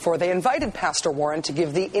pause before they invited Pastor Warren to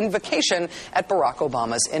give the invocation at Barack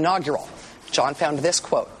Obama's inaugural. John found this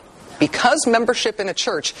quote. Because membership in a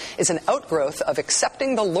church is an outgrowth of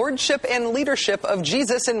accepting the lordship and leadership of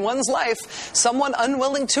Jesus in one's life, someone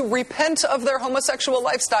unwilling to repent of their homosexual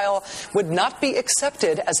lifestyle would not be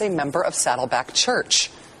accepted as a member of Saddleback Church.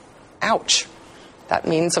 Ouch. That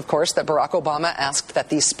means, of course, that Barack Obama asked that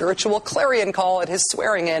the spiritual clarion call at his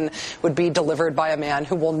swearing-in would be delivered by a man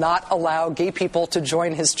who will not allow gay people to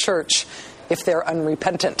join his church if they're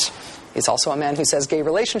unrepentant. He's also a man who says gay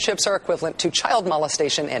relationships are equivalent to child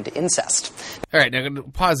molestation and incest. All right, now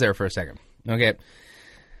pause there for a second. Okay.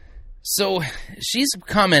 So she's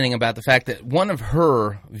commenting about the fact that one of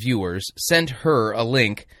her viewers sent her a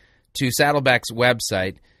link to Saddleback's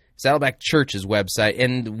website, Saddleback Church's website,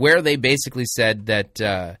 and where they basically said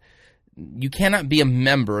that you cannot be a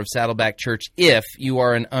member of Saddleback Church if you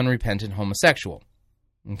are an unrepentant homosexual.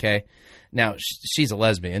 Okay? Now, she's a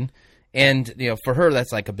lesbian. And for her,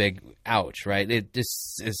 that's like a big ouch, right?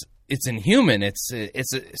 It's inhuman. It's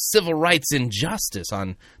a civil rights injustice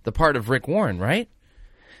on the part of Rick Warren, right?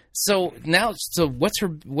 So what's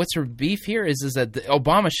her beef here is that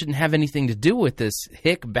Obama shouldn't have anything to do with this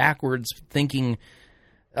hick backwards thinking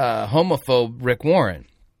homophobe Rick Warren.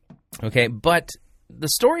 Okay, but the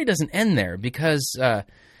story doesn't end there because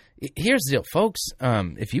here's the deal, folks.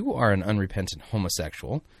 If you are an unrepentant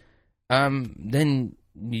homosexual, then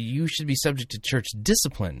you should be subject to church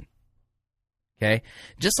discipline. Okay,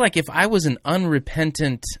 just like if I was an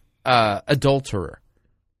unrepentant adulterer,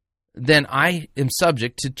 then I am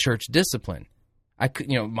subject to church discipline. I could,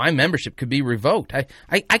 my membership could be revoked. I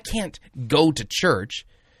can't go to church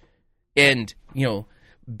and,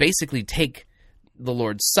 basically take the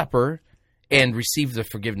Lord's Supper and receive the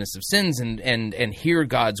forgiveness of sins and hear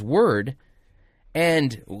God's word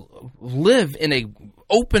and live in a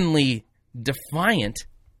openly defiant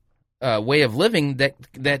way of living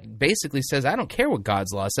that basically says, I don't care what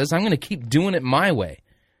God's law says. I'm going to keep doing it my way.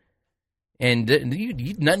 And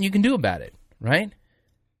nothing you can do about it, right?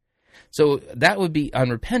 So that would be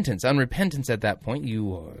unrepentance. Unrepentance at that point,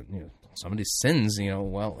 somebody sins,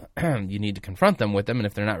 well, you need to confront them with them, and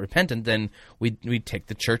if they're not repentant, then we take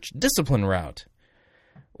the church discipline route.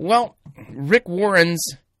 Well, Rick Warren's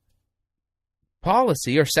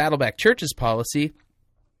policy, or Saddleback Church's policy,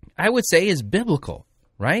 I would say is biblical,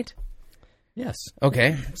 right? Yes. Okay.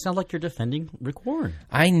 It sounds like you're defending Rick Warren.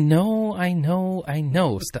 I know.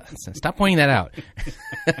 Stop pointing that out.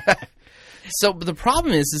 So the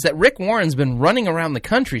problem is that Rick Warren's been running around the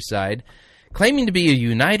countryside claiming to be a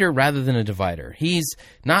uniter rather than a divider. He's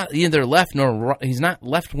not either left nor he's not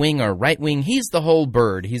left wing or right wing. He's the whole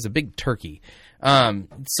bird. He's a big turkey.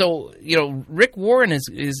 So Rick Warren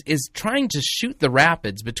is trying to shoot the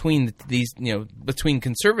rapids between these, between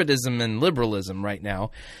conservatism and liberalism right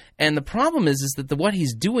now. And the problem is that what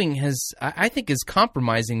he's doing I think is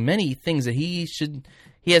compromising many things that he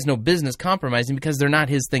has no business compromising because they're not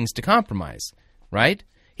his things to compromise, right?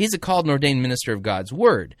 He's a called and ordained minister of God's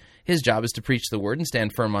word. His job is to preach the word and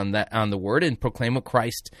stand firm on the word and proclaim what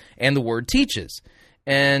Christ and the word teaches.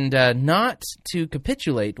 And not to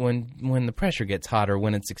capitulate when the pressure gets hot or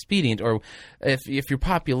when it's expedient or if your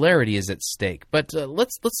popularity is at stake. But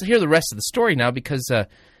let's hear the rest of the story now because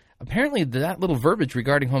apparently that little verbiage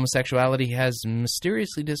regarding homosexuality has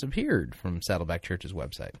mysteriously disappeared from Saddleback Church's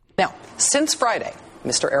website. Now, since Friday,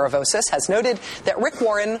 Mr. Aravosis has noted that Rick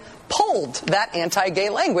Warren pulled that anti-gay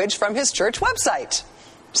language from his church website.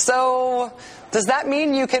 So, does that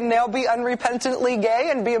mean you can now be unrepentantly gay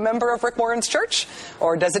and be a member of Rick Warren's church?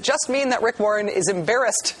 Or does it just mean that Rick Warren is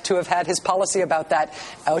embarrassed to have had his policy about that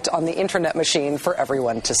out on the internet machine for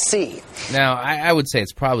everyone to see? Now, I would say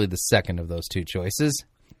it's probably the second of those two choices.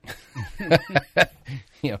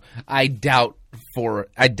 I doubt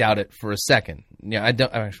it for a second. I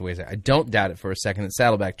don't doubt it for a second that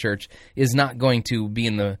Saddleback Church is not going to be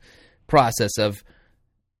in the process of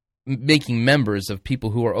making members of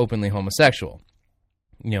people who are openly homosexual.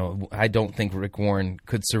 I don't think Rick Warren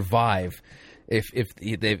could survive if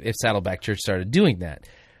Saddleback Church started doing that.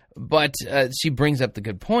 But she brings up the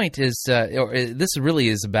good point this really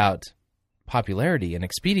is about popularity and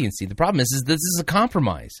expediency. The problem is this is a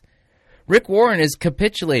compromise. Rick Warren is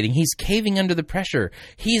capitulating. He's caving under the pressure.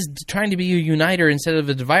 He's trying to be a uniter instead of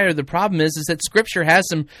a divider. The problem is that Scripture has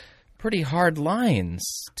some pretty hard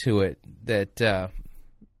lines to it that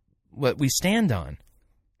what we stand on,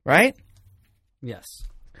 right? Yes.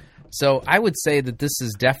 So I would say that this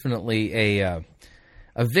is definitely a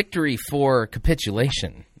victory for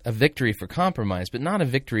capitulation, a victory for compromise, but not a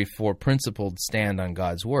victory for principled stand on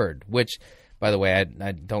God's word, which, by the way,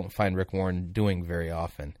 I don't find Rick Warren doing very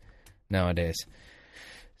often nowadays.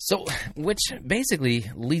 So, which basically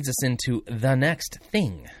leads us into the next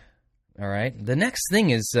thing, all right? The next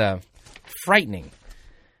thing is frightening.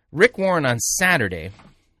 Rick Warren on Saturday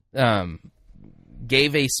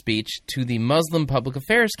gave a speech to the Muslim Public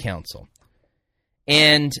Affairs Council.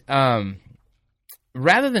 And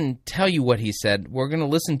rather than tell you what he said, we're going to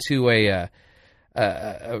listen to a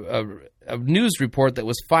news report that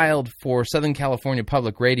was filed for Southern California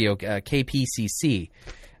Public Radio, KPCC.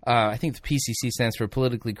 I think the PCC stands for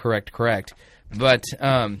Politically Correct. But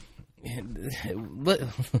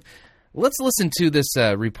let's listen to this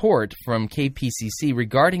report from KPCC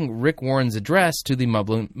regarding Rick Warren's address to the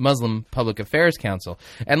Muslim Public Affairs Council.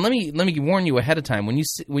 And let me warn you ahead of time. When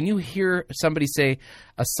you hear somebody say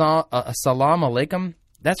Assalamu alaikum,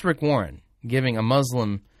 that's Rick Warren giving a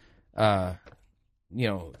Muslim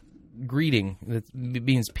greeting that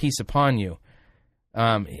means peace upon you.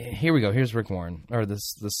 Here we go. Here's Rick Warren, or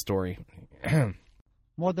this story.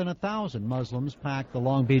 More than 1,000 Muslims packed the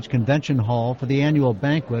Long Beach Convention Hall for the annual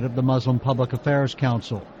banquet of the Muslim Public Affairs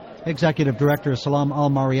Council. Executive Director Salam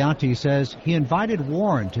Al-Mariati says he invited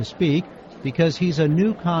Warren to speak because he's a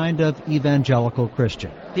new kind of evangelical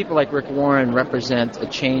Christian. People like Rick Warren represent a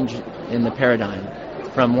change in the paradigm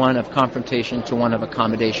from one of confrontation to one of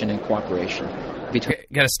accommodation and cooperation.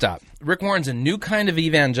 Gotta stop. Rick Warren's a new kind of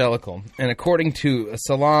evangelical, and according to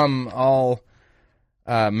Salam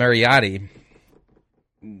Al-Mariati,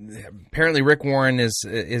 apparently Rick Warren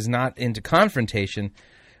is not into confrontation,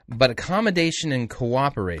 but accommodation and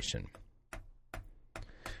cooperation.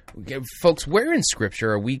 Folks, where in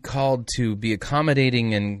Scripture are we called to be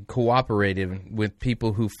accommodating and cooperative with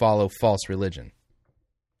people who follow false religion?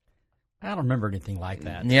 I don't remember anything like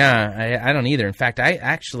that. Yeah, I don't either. In fact, I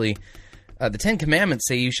actually, the Ten Commandments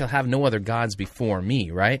say you shall have no other gods before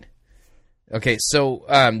me, right? Okay, so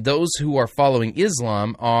those who are following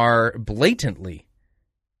Islam are blatantly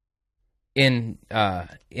in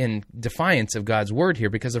defiance of God's word here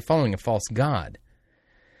because they're following a false god.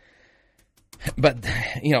 But,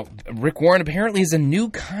 you know, Rick Warren apparently is a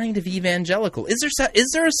new kind of evangelical. Is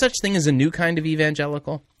there a such thing as a new kind of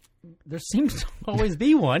evangelical? There seems to always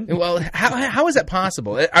be one. Well, how is that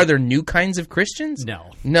possible? Are there new kinds of Christians?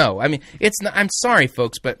 No. I mean, it's not, I'm sorry,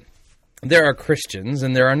 folks, but there are Christians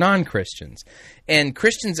and there are non-Christians. And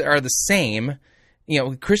Christians are the same. You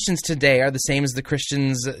know, Christians today are the same as the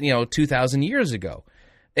Christians, 2,000 years ago.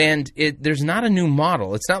 And there's not a new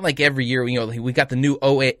model. It's not like every year, we got the new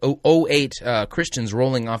 08 Christians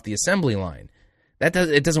rolling off the assembly line.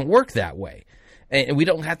 It doesn't work that way. And we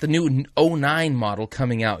don't have the new 09 model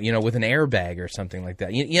coming out, with an airbag or something like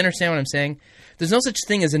that. You understand what I'm saying? There's no such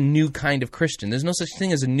thing as a new kind of Christian. There's no such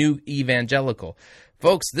thing as a new evangelical.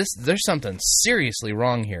 Folks, there's something seriously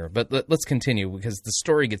wrong here. But let's continue because the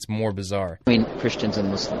story gets more bizarre. Between Christians and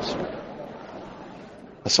Muslims.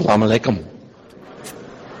 Assalamu alaikum.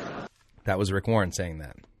 That was Rick Warren saying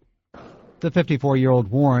that. The 54-year-old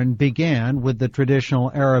Warren began with the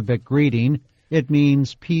traditional Arabic greeting. It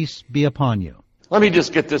means peace be upon you. Let me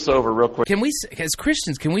just get this over real quick. As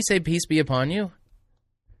Christians, can we say peace be upon you?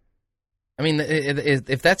 I mean,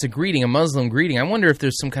 if that's a greeting, a Muslim greeting, I wonder if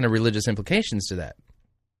there's some kind of religious implications to that.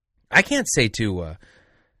 I can't say to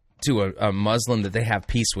a Muslim that they have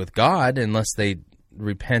peace with God unless they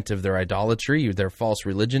repent of their idolatry, or their false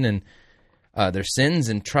religion, and their sins,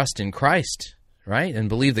 and trust in Christ, right, and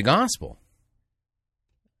believe the gospel.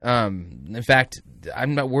 In fact,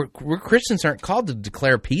 we're Christians aren't called to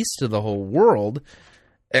declare peace to the whole world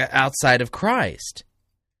outside of Christ.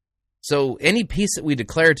 So any peace that we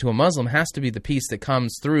declare to a Muslim has to be the peace that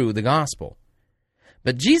comes through the gospel.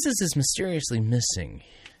 But Jesus is mysteriously missing,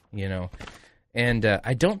 and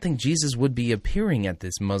I don't think Jesus would be appearing at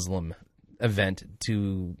this Muslim event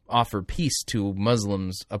to offer peace to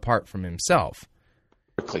Muslims apart from himself.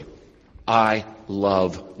 Quickly, I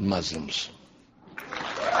love Muslims.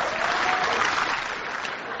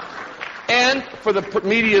 And for the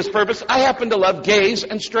media's purpose, I happen to love gays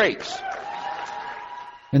and straights.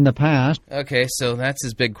 In the past... Okay, so that's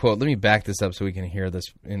his big quote. Let me back this up so we can hear this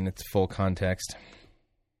in its full context.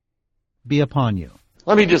 Be upon you.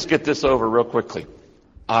 Let me just get this over real quickly.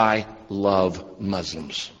 I love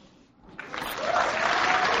Muslims.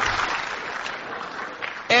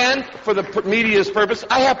 And for the media's purpose,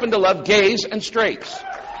 I happen to love gays and straights.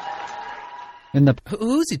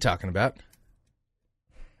 Who's he talking about?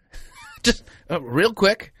 Just real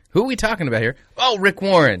quick, who are we talking about here? Oh, Rick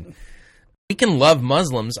Warren. We can love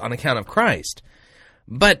Muslims on account of Christ.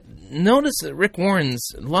 But notice that Rick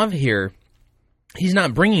Warren's love here, he's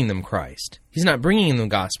not bringing them Christ. He's not bringing them the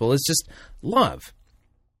gospel. It's just love.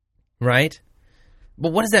 Right?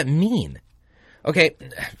 But what does that mean? Okay,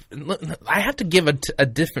 I have to give a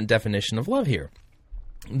different definition of love here.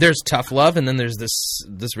 There's tough love, and then there's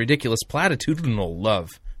this ridiculous platitudinal love,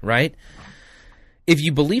 right? If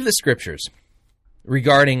you believe the Scriptures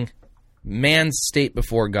regarding man's state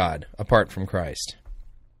before God apart from Christ,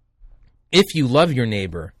 if you love your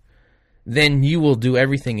neighbor, then you will do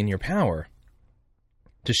everything in your power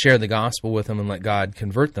to share the gospel with them and let God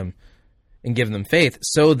convert them and give them faith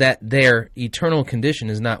so that their eternal condition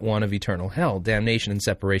is not one of eternal hell, damnation, and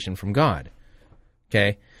separation from God.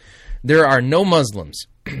 Okay? There are no Muslims,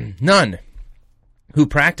 none, who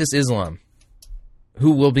practice Islam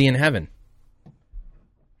who will be in heaven.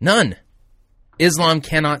 None. Islam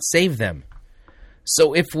cannot save them.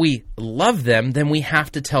 So if we love them, then we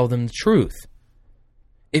have to tell them the truth.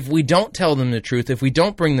 If we don't tell them the truth, if we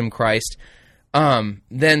don't bring them Christ,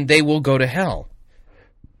 then they will go to hell.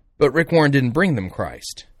 But Rick Warren didn't bring them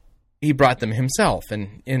Christ. He brought them himself.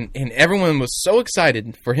 And everyone was so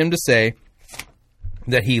excited for him to say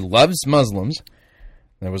that he loves Muslims.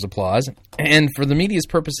 There was applause. And for the media's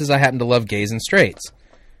purposes, I happen to love gays and straights.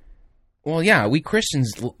 Well, yeah, we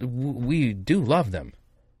Christians, we do love them.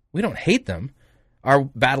 We don't hate them. Our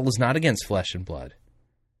battle is not against flesh and blood.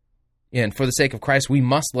 And for the sake of Christ, we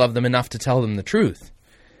must love them enough to tell them the truth.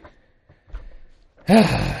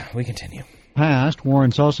 We continue. Past,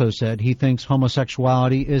 Warren's also said he thinks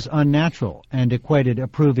homosexuality is unnatural and equated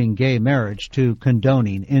approving gay marriage to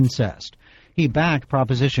condoning incest. He backed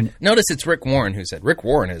Proposition. Notice it's Rick Warren who said. Rick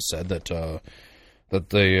Warren has said that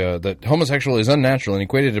that homosexual is unnatural and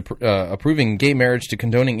equated approving gay marriage to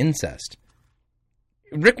condoning incest.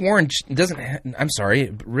 Rick Warren doesn't. I'm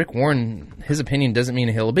sorry, Rick Warren. His opinion doesn't mean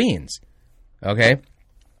a hill of beans. Okay.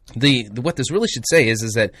 What this really should say is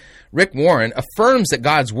that Rick Warren affirms that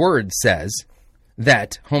God's word says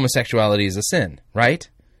that homosexuality is a sin, right?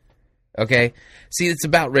 Okay? See, it's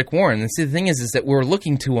about Rick Warren. And see, the thing is that we're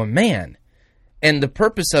looking to a man. And the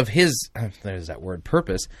purpose of his, there's that word,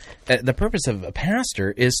 purpose. The purpose of a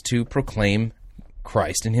pastor is to proclaim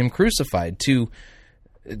Christ and him crucified, to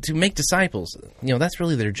make disciples. You know, that's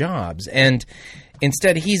really their jobs. And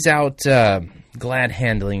instead, he's out glad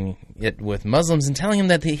handling it with Muslims and telling them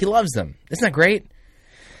that he loves them. Isn't that great?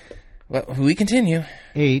 Well, we continue.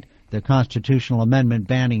 8. The constitutional amendment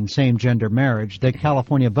banning same-gender marriage that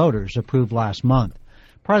California voters approved last month.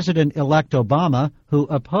 President-elect Obama, who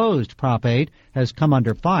opposed Prop 8, has come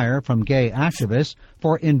under fire from gay activists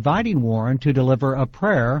for inviting Warren to deliver a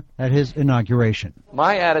prayer at his inauguration.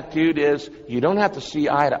 My attitude is you don't have to see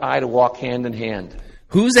eye to eye to walk hand in hand.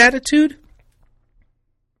 Whose attitude?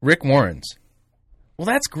 Rick Warren's. Well,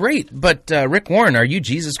 that's great, but Rick Warren, are you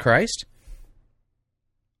Jesus Christ?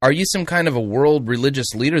 Are you some kind of a world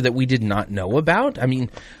religious leader that we did not know about? I mean,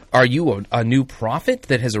 are you a new prophet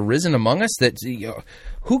that has arisen among us? That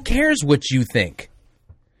who cares what you think?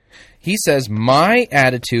 He says, my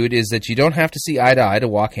attitude is that you don't have to see eye to eye to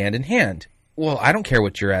walk hand in hand. Well, I don't care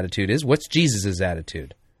what your attitude is. What's Jesus'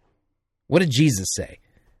 attitude? What did Jesus say?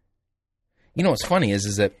 You know what's funny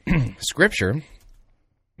is that Scripture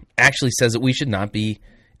actually says that we should not be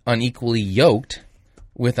unequally yoked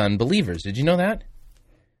with unbelievers. Did you know that?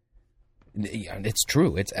 It's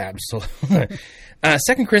true. It's absolutely.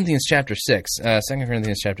 2 Corinthians chapter 6. 2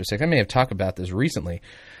 Corinthians chapter 6. I may have talked about this recently,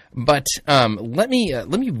 but let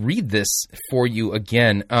me read this for you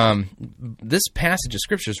again. This passage of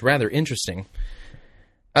Scripture is rather interesting.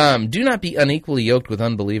 Do not be unequally yoked with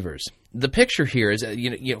unbelievers. The picture here is,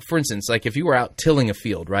 for instance, like if you were out tilling a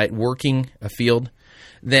field, right, working a field,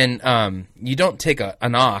 then you don't take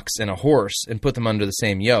an ox and a horse and put them under the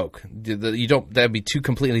same yoke. You don't. That'd be two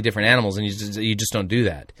completely different animals, and you just don't do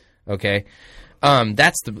that. Okay,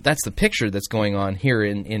 that's the picture that's going on here.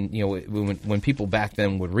 When people back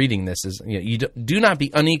then were reading this, is you do not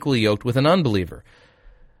be unequally yoked with an unbeliever.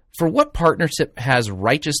 For what partnership has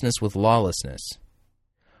righteousness with lawlessness?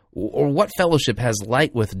 Or what fellowship has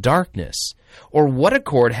light with darkness? Or what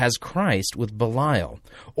accord has Christ with Belial?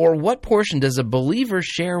 Or what portion does a believer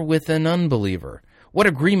share with an unbeliever? What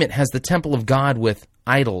agreement has the temple of God with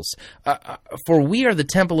idols? For we are the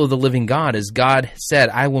temple of the living God, as God said,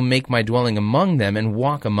 I will make my dwelling among them and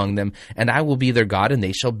walk among them, and I will be their God, and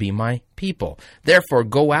they shall be my people. Therefore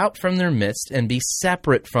go out from their midst and be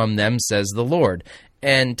separate from them, says the Lord,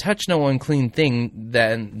 and touch no unclean thing,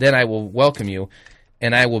 then I will welcome you,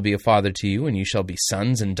 and I will be a father to you, and you shall be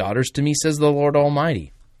sons and daughters to me, says the Lord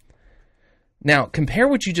Almighty. Now, compare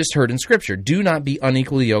what you just heard in Scripture. Do not be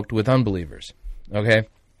unequally yoked with unbelievers. Okay?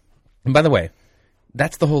 And by the way,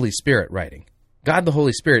 that's the Holy Spirit writing. God the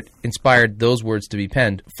Holy Spirit inspired those words to be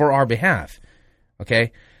penned for our behalf.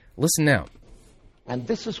 Okay? Listen now. And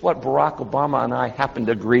this is what Barack Obama and I happen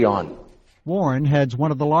to agree on. Warren heads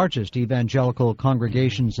one of the largest evangelical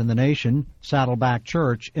congregations in the nation, Saddleback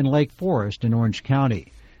Church in Lake Forest in Orange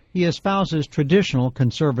County. He espouses traditional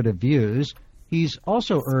conservative views. He's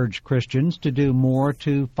also urged Christians to do more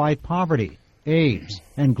to fight poverty, AIDS,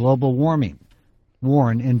 and global warming.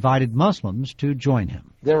 Warren invited Muslims to join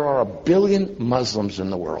him. There are 1 billion Muslims in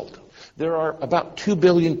the world. There are about 2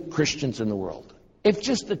 billion Christians in the world. If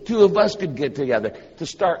just the two of us could get together to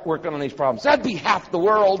start working on these problems, that'd be half the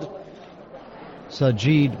world.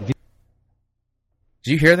 Sajid.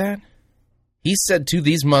 Did you hear that? He said to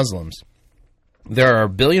these Muslims, there are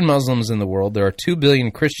 1 billion Muslims in the world, there are 2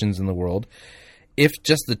 billion Christians in the world. If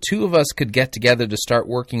just the two of us could get together to start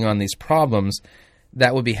working on these problems,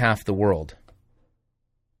 that would be half the world.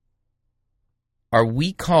 Are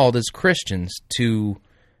we called as Christians to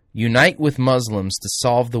unite with Muslims to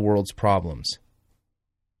solve the world's problems?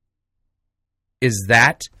 Is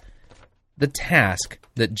that the task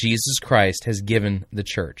that Jesus Christ has given the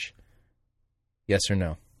church? Yes or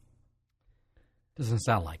no? Doesn't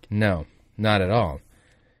sound like it. No, not at all.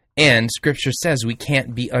 And Scripture says we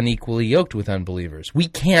can't be unequally yoked with unbelievers. We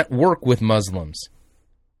can't work with Muslims.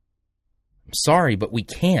 I'm sorry, but we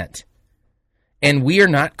can't. And we are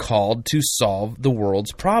not called to solve the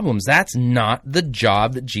world's problems. That's not the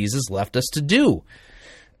job that Jesus left us to do.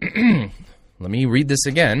 Let me read this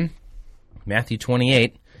again. Matthew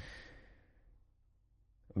 28,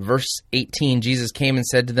 verse 18. Jesus came and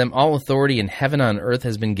said to them, "All authority in heaven and on earth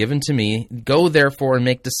has been given to me. Go therefore and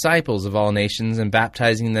make disciples of all nations, and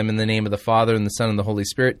baptizing them in the name of the Father and the Son and the Holy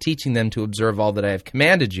Spirit, teaching them to observe all that I have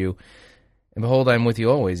commanded you. And behold, I am with you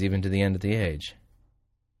always, even to the end of the age."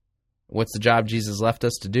 What's the job Jesus left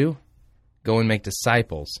us to do? Go and make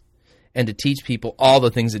disciples and to teach people all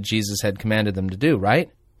the things that Jesus had commanded them to do, right?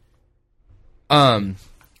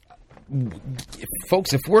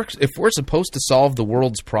 Folks, if we're supposed to solve the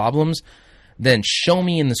world's problems, then show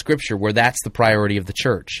me in the Scripture where that's the priority of the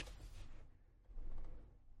church.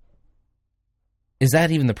 Is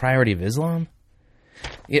that even the priority of Islam?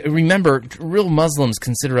 Remember, real Muslims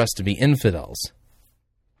consider us to be infidels.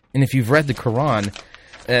 And if you've read the Quran,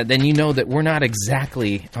 then you know that we're not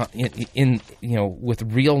exactly with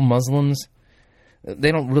real Muslims.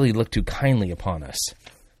 They don't really look too kindly upon us.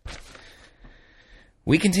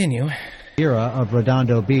 We continue. Ira of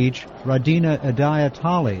Redondo Beach, Radina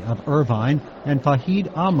Adayatali of Irvine, and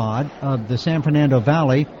Fahid Ahmad of the San Fernando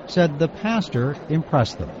Valley said the pastor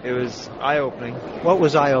impressed them. It was eye-opening. What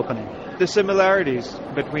was eye-opening? The similarities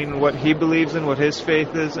between what he believes in, what his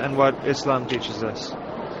faith is, and what Islam teaches us.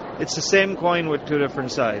 It's the same coin with two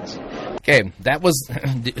different sides. Okay, that was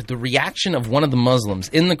the reaction of one of the Muslims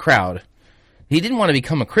in the crowd. He didn't want to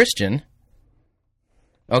become a Christian.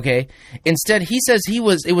 Okay, instead he says it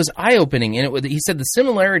was eye-opening, and he said the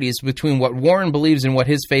similarities between what Warren believes and what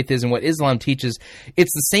his faith is and what Islam teaches,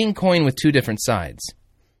 it's the same coin with two different sides.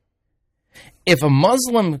 If a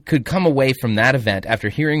Muslim could come away from that event after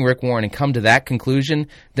hearing Rick Warren and come to that conclusion,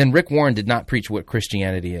 then Rick Warren did not preach what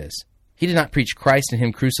Christianity is. He did not preach Christ and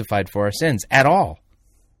Him crucified for our sins at all.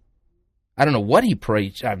 I don't know what he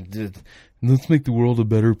preached. Let's make the world a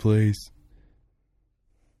better place.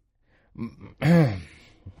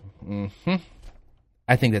 Mm-hmm.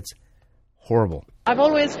 I think that's horrible. I've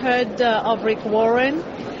always heard of Rick Warren,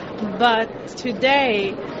 but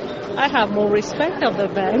today I have more respect of the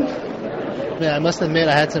man. Yeah, I must admit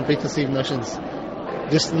I had some preconceived notions.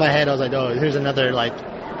 Just in my head, I was like, oh, here's another,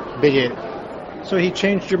 bigot. So he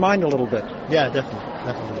changed your mind a little bit? Yeah,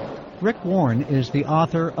 definitely. Rick Warren is the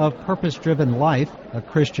author of Purpose-Driven Life, a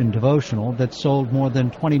Christian devotional that sold more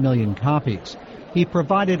than 20 million copies. He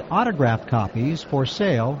provided autographed copies for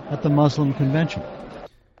sale at the Muslim convention.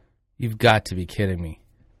 You've got to be kidding me.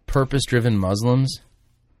 Purpose-driven Muslims?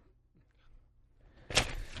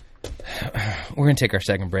 We're going to take our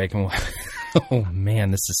second break. And oh, man,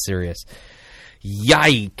 this is serious.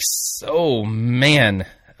 Yikes. Oh, man.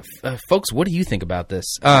 Folks, what do you think about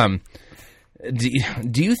this? Do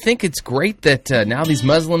you think it's great that now these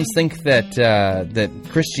Muslims think that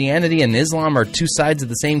Christianity and Islam are two sides of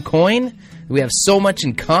the same coin? We have so much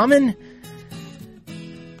in common?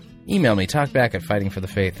 Email me,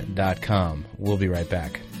 talkback@fightingforthefaith.com. We'll be right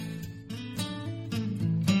back.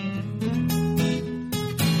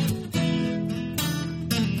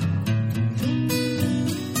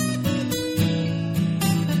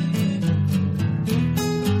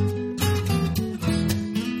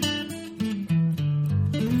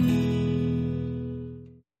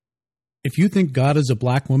 If you think God is a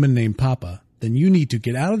black woman named Papa, then you need to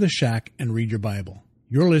get out of the shack and read your Bible.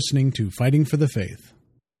 You're listening to Fighting for the Faith.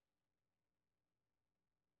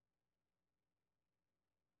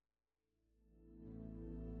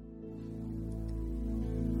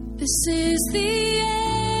 This is the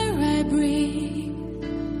air I breathe.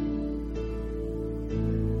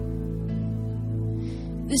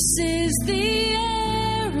 This is the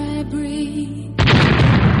air I breathe.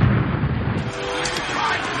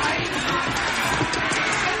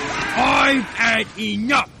 I've had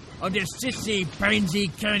enough of this sissy, pansy,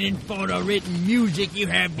 cannon fodder written music you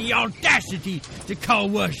have the audacity to call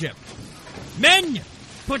worship. Men,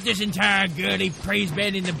 put this entire girly praise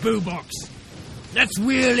band in the boo box. Let's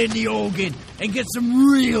wheel in the organ and get some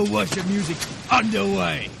real worship music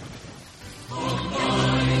underway.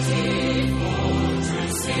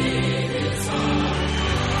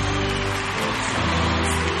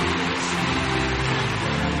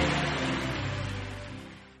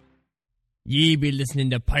 Ye be listening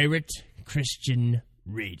to Pirate Christian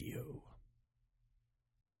Radio.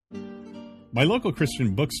 My local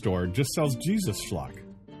Christian bookstore just sells Jesus schlock.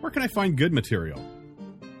 Where can I find good material?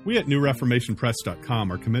 We at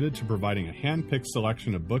NewReformationPress.com are committed to providing a hand-picked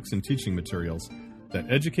selection of books and teaching materials that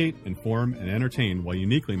educate, inform, and entertain while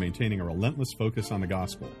uniquely maintaining a relentless focus on the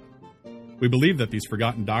gospel. We believe that these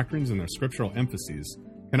forgotten doctrines and their scriptural emphases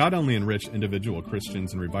can not only enrich individual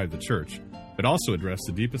Christians and revive the church, but also address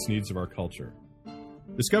the deepest needs of our culture.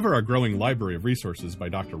 Discover our growing library of resources by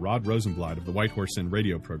Dr. Rod Rosenblatt of the White Horse Inn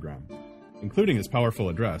radio program, including his powerful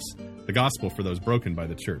address, The Gospel for Those Broken by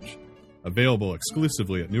the Church, available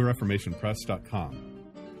exclusively at newreformationpress.com,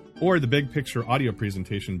 or the Big Picture audio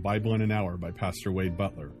presentation Bible in an Hour by Pastor Wade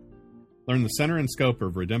Butler. Learn the center and scope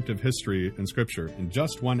of redemptive history and scripture in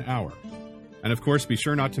just 1 hour. And of course, be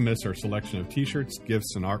sure not to miss our selection of t-shirts,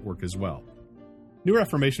 gifts, and artwork as well.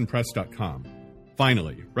 newreformationpress.com.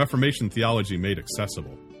 Finally, Reformation theology made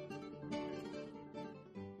accessible.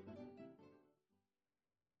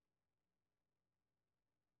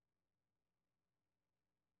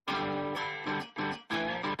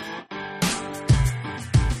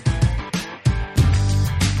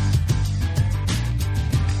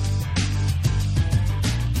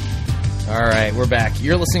 All right, we're back.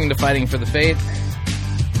 You're listening to Fighting for the Faith.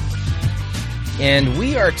 And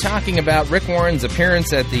we are talking about Rick Warren's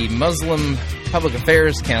appearance at the Muslim Public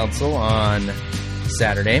Affairs Council on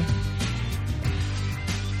Saturday.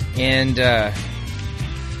 And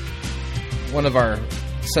one of our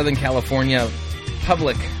Southern California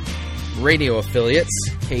public radio affiliates,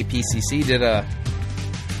 KPCC,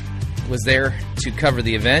 was there to cover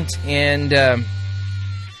the event. And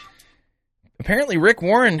apparently Rick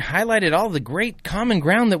Warren highlighted all the great common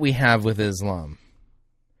ground that we have with Islam.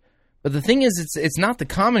 But the thing is, it's not the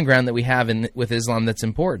common ground that we have with Islam that's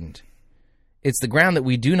important. It's the ground that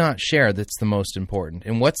we do not share that's the most important.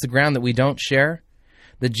 And what's the ground that we don't share?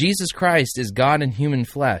 That Jesus Christ is God in human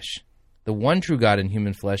flesh, the one true God in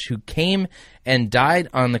human flesh, who came and died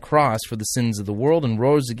on the cross for the sins of the world and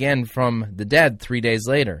rose again from the dead 3 days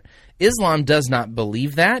later. Islam does not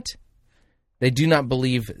believe that. They do not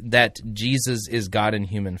believe that Jesus is God in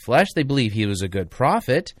human flesh. They believe he was a good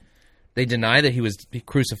prophet. They deny that he was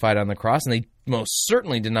crucified on the cross, and they most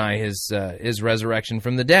certainly deny his resurrection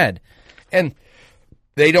from the dead. And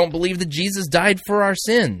they don't believe that Jesus died for our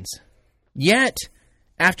sins. Yet,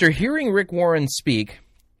 after hearing Rick Warren speak,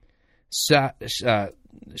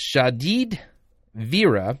 Shadid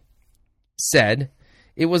Vera said,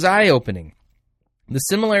 "It was eye-opening. The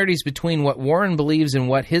similarities between what Warren believes and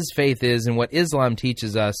what his faith is and what Islam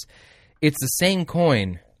teaches us, it's the same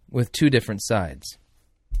coin with two different sides."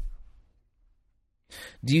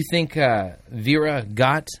 Do you think Vera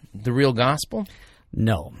got the real gospel?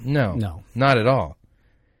 No. No. Not at all.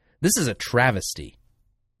 This is a travesty.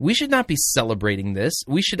 We should not be celebrating this.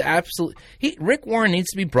 We should Rick Warren needs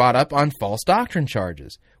to be brought up on false doctrine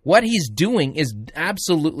charges. What he's doing is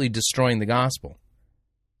absolutely destroying the gospel.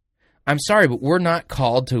 I'm sorry, but we're not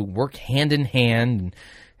called to work hand in hand and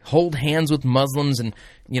hold hands with Muslims and,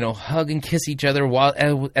 hug and kiss each other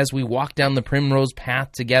as we walk down the primrose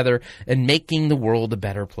path together and making the world a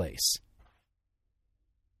better place.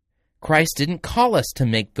 Christ didn't call us to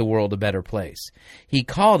make the world a better place. He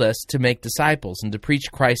called us to make disciples and to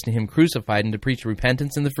preach Christ and him crucified and to preach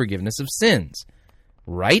repentance and the forgiveness of sins.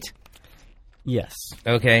 Right? Yes.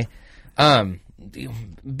 Okay. Back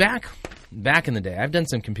in the day, I've done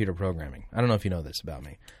some computer programming. I don't know if you know this about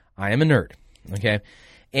me. I am a nerd. Okay.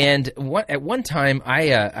 And at one time,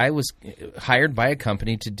 I was hired by a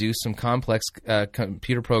company to do some complex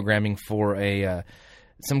computer programming for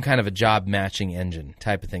some kind of a job matching engine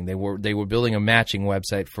type of thing. They were building a matching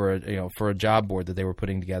website for a job board that they were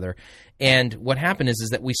putting together. And what happened is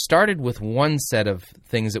that we started with one set of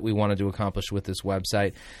things that we wanted to accomplish with this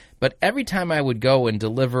website, but every time I would go and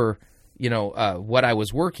deliver what I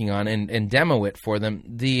was working on and demo it for them,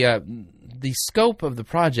 the scope of the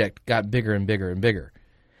project got bigger and bigger and bigger.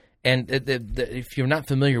 And if you're not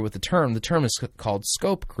familiar with the term is called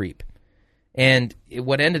scope creep. And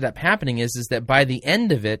what ended up happening is that by the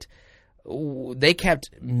end of it, they kept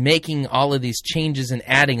making all of these changes and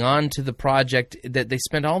adding on to the project. That they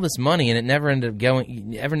spent all this money and it never ended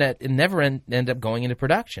up going into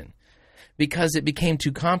production because it became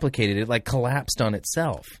too complicated. It collapsed on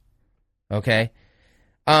itself. Okay.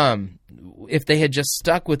 If they had just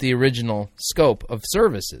stuck with the original scope of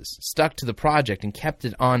services, stuck to the project and kept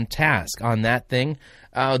it on task on that thing,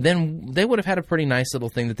 then they would have had a pretty nice little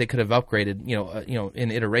thing that they could have upgraded,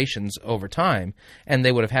 in iterations over time, and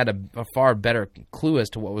they would have had a far better clue as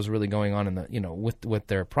to what was really going on in the, with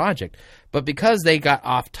their project. But because they got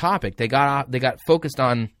off topic, they got focused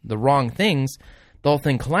on the wrong things, the whole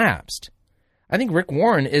thing collapsed. I think Rick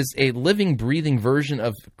Warren is a living, breathing version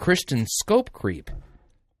of Christian scope creep.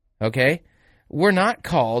 Okay? We're not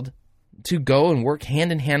called to go and work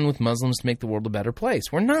hand in hand with Muslims to make the world a better place.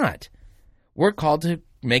 We're not. We're called to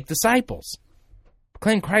make disciples,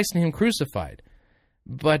 proclaim Christ and Him crucified.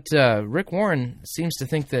 But Rick Warren seems to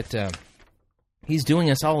think that he's doing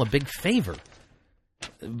us all a big favor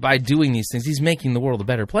by doing these things. He's making the world a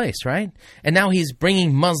better place, right? And now he's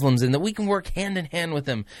bringing Muslims in, that we can work hand in hand with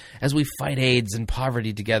them as we fight AIDS and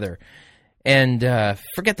poverty together. And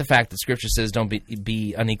forget the fact that Scripture says don't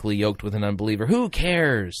be unequally yoked with an unbeliever. Who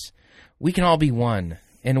cares? We can all be one,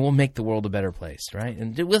 and we'll make the world a better place, right?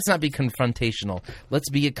 And let's not be confrontational. Let's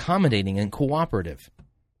be accommodating and cooperative.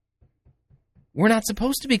 We're not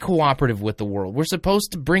supposed to be cooperative with the world. We're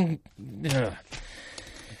supposed to bring...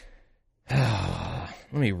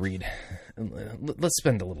 Let me read. Let's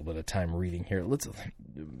spend a little bit of time reading here.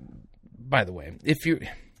 By the way, if you're...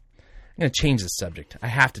 I'm going to change the subject. I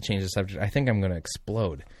have to change the subject. I think I'm going to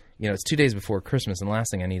explode. It's 2 days before Christmas, and the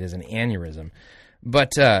last thing I need is an aneurysm.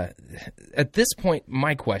 But at this point,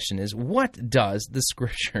 my question is, what does the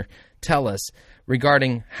Scripture tell us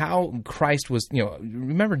regarding how Christ was,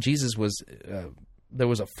 remember Jesus was, there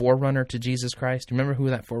was a forerunner to Jesus Christ. Remember who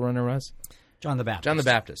that forerunner was? John the Baptist. John the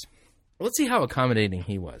Baptist. Let's see how accommodating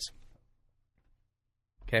he was.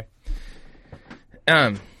 Okay.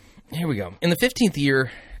 Here we go. In the 15th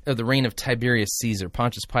year of the reign of Tiberius Caesar,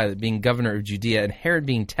 Pontius Pilate being governor of Judea, and Herod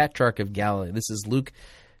being tetrarch of Galilee. This is Luke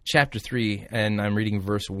chapter 3, and I'm reading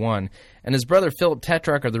verse 1. And his brother Philip,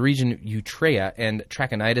 tetrarch of the region Eutrea, and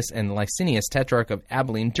Trachonitis, and Licinius, tetrarch of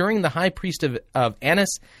Abilene, during the high priest of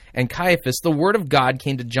Annas and Caiaphas, the word of God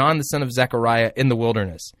came to John the son of Zechariah in the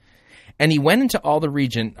wilderness. And he went into all the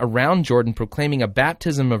region around Jordan, proclaiming a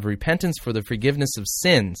baptism of repentance for the forgiveness of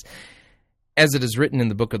sins, as it is written in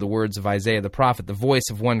the book of the words of Isaiah the prophet, the voice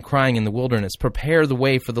of one crying in the wilderness, prepare the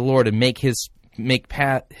way for the Lord, and make his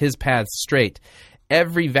path straight.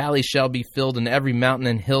 Every valley shall be filled, and every mountain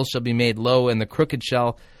and hill shall be made low, and the crooked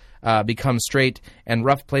shall become straight, and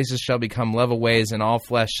rough places shall become level ways, and all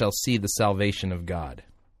flesh shall see the salvation of God.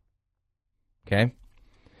 Okay?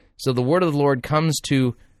 So the word of the Lord comes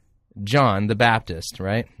to John the Baptist,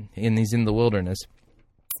 right? And he's in the wilderness.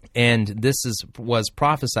 And this was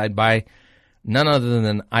prophesied by none other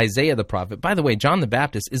than Isaiah the prophet. By the way, John the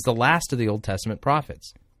Baptist is the last of the Old Testament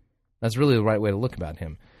prophets. That's really the right way to look about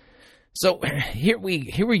him. So here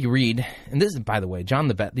we read, and this is, by the way,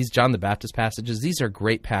 these John the Baptist passages, these are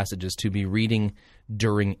great passages to be reading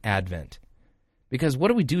during Advent. Because what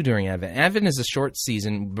do we do during Advent? Advent is a short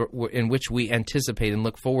season in which we anticipate and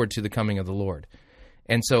look forward to the coming of the Lord.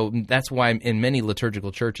 And so that's why in many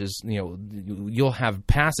liturgical churches, you'll have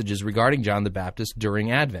passages regarding John the Baptist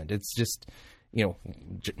during Advent. It's just,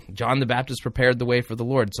 John the Baptist prepared the way for the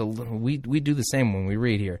Lord. So we do the same when we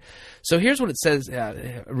read here. So here's what it says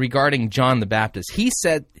regarding John the Baptist. He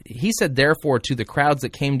said, therefore, to the crowds that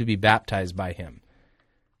came to be baptized by him.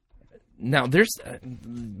 Now,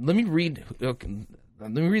 let me read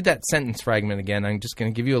that sentence fragment again. I'm just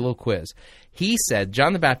going to give you a little quiz.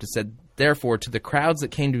 John the Baptist said, therefore, to the crowds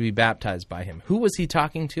that came to be baptized by him. Who was he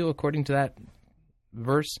talking to according to that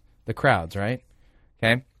verse? The crowds, right?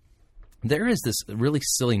 Okay. There is this really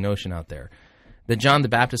silly notion out there that John the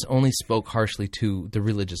Baptist only spoke harshly to the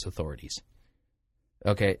religious authorities.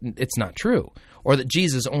 Okay, it's not true. Or that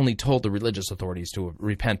Jesus only told the religious authorities to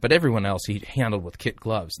repent, but everyone else he handled with kid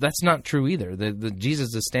gloves. That's not true either.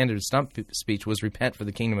 Jesus' standard stump speech was, repent, for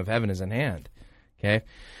the kingdom of heaven is at hand. Okay,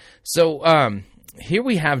 so here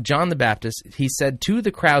we have John the Baptist. He said to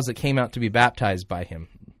the crowds that came out to be baptized by him.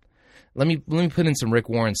 Let me put in some Rick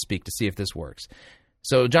Warren speak to see if this works.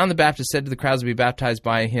 So John the Baptist said to the crowds to be baptized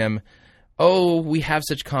by him, "Oh, we have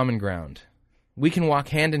such common ground. We can walk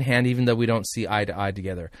hand in hand even though we don't see eye to eye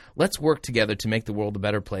together. Let's work together to make the world a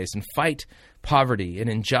better place and fight poverty and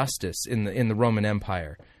injustice in the Roman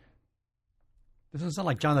Empire." This doesn't sound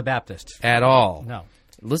like John the Baptist. At all. No.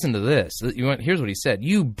 Listen to this. Here's what he said.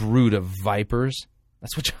 "You brood of vipers."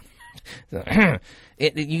 That's what John...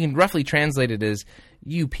 you can roughly translate it as,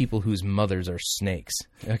 "You people whose mothers are snakes."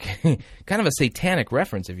 Okay, kind of a satanic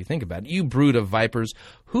reference if you think about it. "You brood of vipers,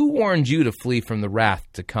 who warned you to flee from the wrath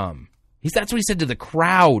to come?" That's what he said to the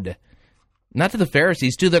crowd. Not to the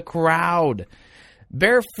Pharisees, to the crowd.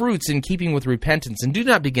 "Bear fruits in keeping with repentance, and do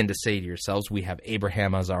not begin to say to yourselves, 'We have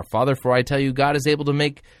Abraham as our father,' for I tell you, God is able to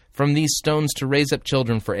make from these stones to raise up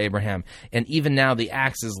children for Abraham. And even now the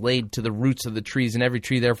axe is laid to the roots of the trees, and every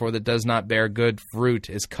tree, therefore, that does not bear good fruit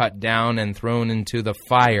is cut down and thrown into the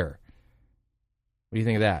fire." What do you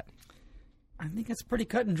think of that? I think it's pretty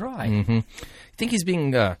cut and dry. Mm-hmm. You think he's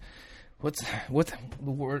being... What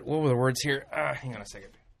were the words here? Hang on a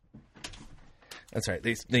second. That's right.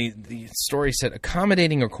 The story said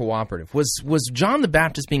accommodating or cooperative. Was John the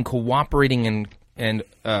Baptist being cooperating and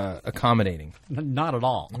accommodating? Not at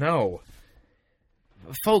all. No.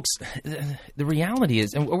 folks, the reality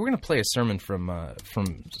is, and we're going to play a sermon from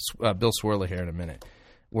Bill Swirla here in a minute,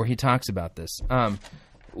 where he talks about this.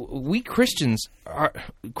 We Christians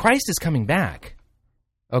Christ is coming back.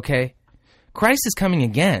 Okay, Christ is coming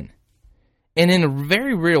again, and in a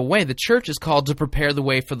very real way, the church is called to prepare the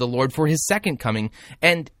way for the Lord for His second coming.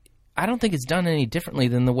 And I don't think it's done any differently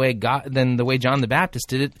than the way John the Baptist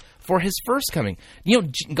did it for His first coming. You know,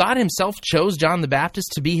 God Himself chose John the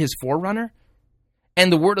Baptist to be His forerunner. And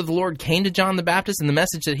the word of the Lord came to John the Baptist, and the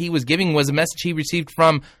message that he was giving was a message he received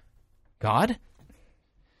from God?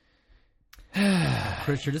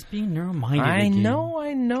 Chris, you're just being narrow-minded. I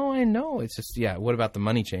know. It's just, what about the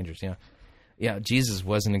money changers? Yeah, Jesus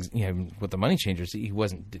wasn't, with the money changers, he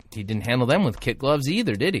didn't handle them with kid gloves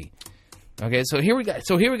either, did he? Okay, so here we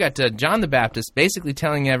got John the Baptist basically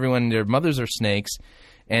telling everyone their mothers are snakes,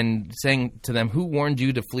 and saying to them, who warned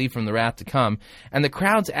you to flee from the wrath to come? And the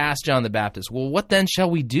crowds asked John the Baptist, well, what then shall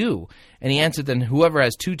we do? And he answered them, whoever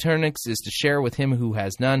has 2 tunics is to share with him who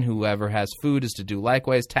has none. Whoever has food is to do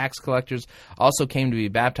likewise. Tax collectors also came to be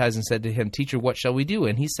baptized and said to him, Teacher, what shall we do?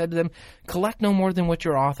 And he said to them, collect no more than what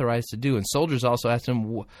you're authorized to do. And soldiers also asked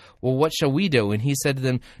him, well, what shall we do? And he said to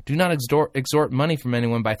them, do not extort money from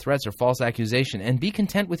anyone by threats or false accusation, and be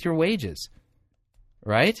content with your wages.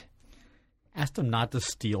 Right? Ask them not to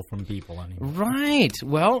steal from people anymore. Right.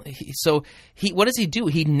 Well, what does he do?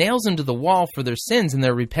 He nails them to the wall for their sins, and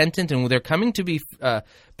they're repentant, and they're coming to be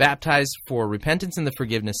baptized for repentance and the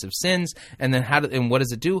forgiveness of sins. And then and what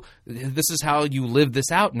does it do? This is how you live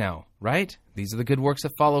this out now, right? These are the good works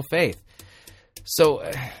that follow faith. So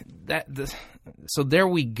so there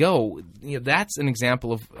we go. That's an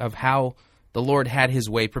example of how the Lord had His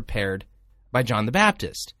way prepared by John the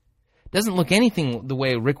Baptist. Doesn't look anything the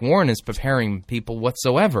way Rick Warren is preparing people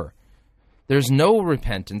whatsoever. There's no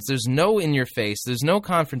repentance. There's no in your face. There's no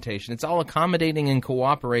confrontation. It's all accommodating and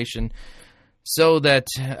cooperation so that,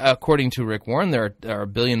 according to Rick Warren, there are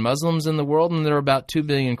 1 billion Muslims in the world and there are about 2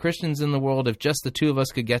 billion Christians in the world. If just the two of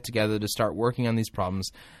us could get together to start working on these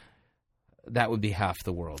problems, that would be half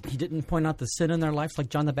the world. He didn't point out the sin in their lives like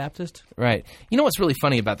John the Baptist? Right. You know what's really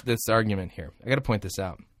funny about this argument here? I got to point this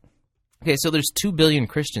out. Okay, so there's 2 billion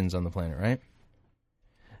Christians on the planet, right?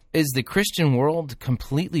 Is the Christian world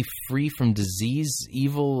completely free from disease,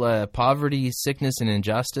 evil, poverty, sickness, and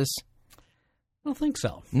injustice? I don't think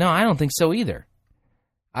so. No, I don't think so either.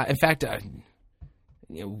 In fact,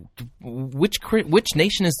 which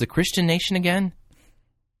nation is the Christian nation again?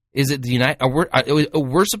 Is it the United?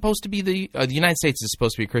 We're supposed to be the United States is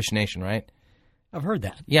supposed to be a Christian nation, right? I've heard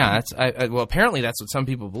that. Yeah, well, apparently that's what some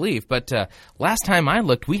people believe. But last time I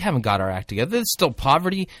looked, we haven't got our act together. There's still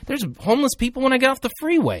poverty. There's homeless people when I get off the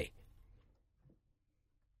freeway.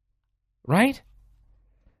 Right?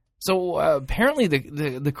 So apparently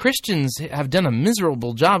the Christians have done a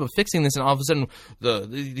miserable job of fixing this, and all of a sudden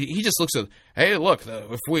he just looks at, hey, look,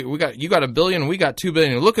 if you got 1 billion, we got 2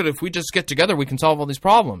 billion. Look at it, if we just get together, we can solve all these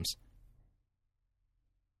problems.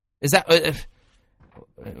 Is that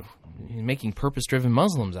making purpose-driven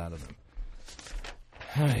Muslims out of them?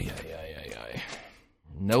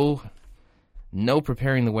 No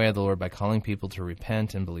preparing the way of the Lord by calling people to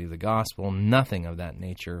repent and believe the gospel. Nothing of that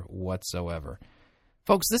nature whatsoever.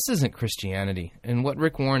 Folks, this isn't Christianity. And what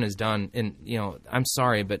Rick Warren has done, and I'm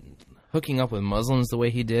sorry, but hooking up with Muslims the way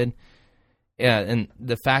he did, and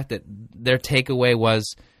the fact that their takeaway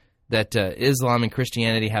was that Islam and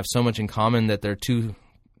Christianity have so much in common that they're two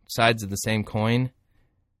sides of the same coin,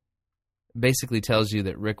 basically tells you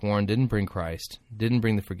that Rick Warren didn't bring Christ, didn't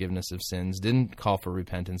bring the forgiveness of sins, didn't call for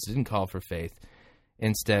repentance, didn't call for faith.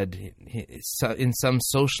 Instead, in some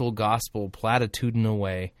social gospel platitudinal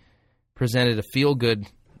way, presented a feel-good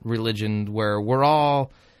religion where we're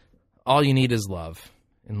all you need is love,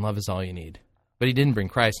 and love is all you need. But he didn't bring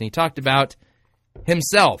Christ, and he talked about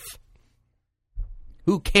himself.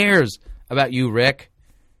 Who cares about you, Rick?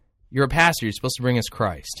 You're a pastor. You're supposed to bring us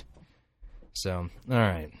Christ. So, all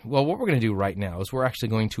right. Well, what we're going to do right now is we're actually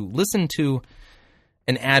going to listen to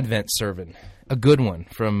an Advent sermon, a good one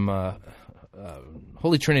from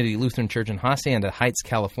Holy Trinity Lutheran Church in Hacienda Heights,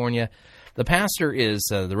 California. The pastor is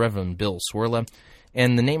the Reverend Bill Swirla,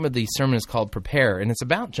 and the name of the sermon is called Prepare, and it's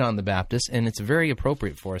about John the Baptist, and it's very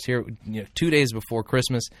appropriate for us here. 2 days before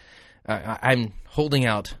Christmas, I'm holding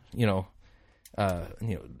out,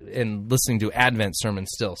 and listening to Advent sermons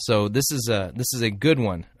still. So this is a good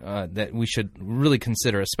one that we should really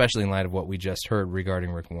consider, especially in light of what we just heard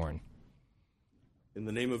regarding Rick Warren. In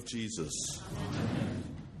the name of Jesus.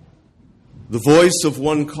 The voice of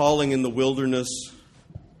one calling in the wilderness,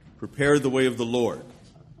 prepare the way of the Lord,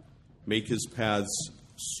 make his paths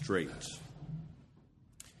straight.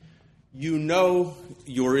 You know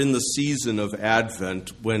you're in the season of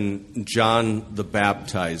Advent when John the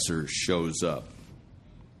Baptizer shows up.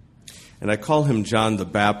 And I call him John the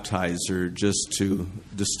Baptizer just to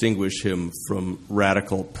distinguish him from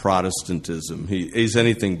radical Protestantism. He's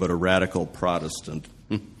anything but a radical Protestant,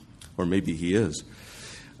 or maybe he is.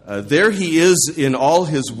 There he is in all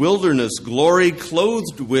his wilderness glory,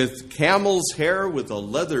 clothed with camel's hair, with a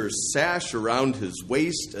leather sash around his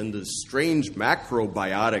waist, and a strange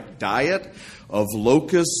macrobiotic diet of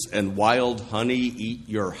locusts and wild honey. Eat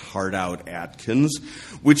your heart out, Atkins,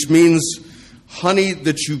 which means honey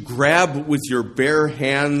that you grab with your bare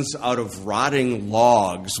hands out of rotting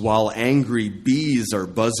logs while angry bees are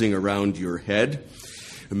buzzing around your head.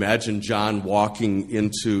 Imagine John walking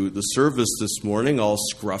into the service this morning, all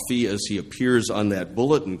scruffy as he appears on that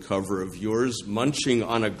bulletin cover of yours, munching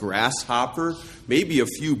on a grasshopper, maybe a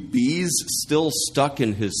few bees still stuck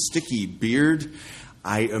in his sticky beard.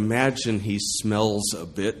 I imagine he smells a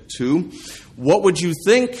bit too. What would you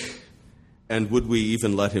think? And would we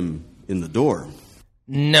even let him in the door?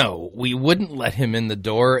 No, we wouldn't let him in the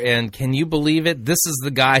door. And can you believe it? This is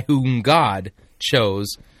the guy whom God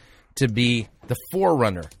chose to be the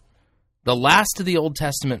forerunner, the last of the Old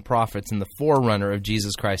Testament prophets and the forerunner of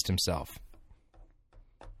Jesus Christ himself.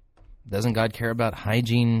 Doesn't God care about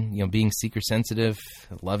hygiene, being seeker-sensitive,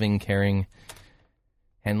 loving, caring,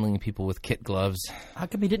 handling people with kit gloves? How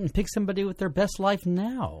come he didn't pick somebody with their best life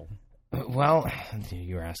now? Well,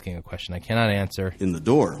 you're asking a question I cannot answer. In the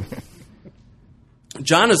door.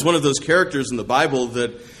 John is one of those characters in the Bible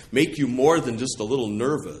that make you more than just a little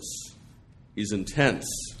nervous. He's intense,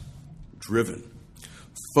 driven,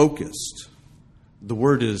 focused. The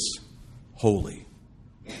word is holy.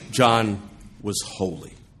 John was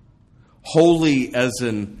holy. Holy as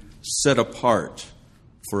in set apart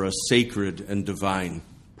for a sacred and divine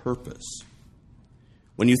purpose.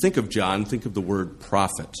 When you think of John, think of the word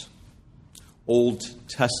prophet. Old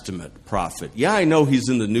Testament prophet. Yeah, I know he's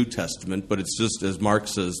in the New Testament, but it's just, as Mark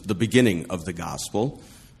says, the beginning of the gospel.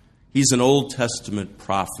 He's an Old Testament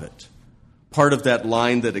prophet. Part of that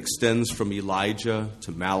line that extends from Elijah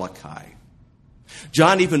to Malachi.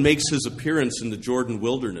 John even makes his appearance in the Jordan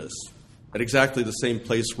wilderness at exactly the same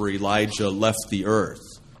place where Elijah left the earth,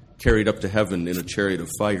 carried up to heaven in a chariot of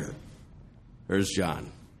fire. There's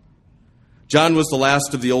John. John was the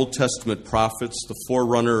last of the Old Testament prophets, the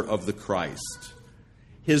forerunner of the Christ.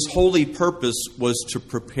 His holy purpose was to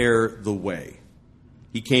prepare the way.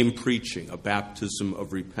 He came preaching a baptism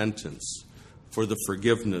of repentance for the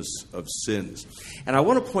forgiveness of sins. And I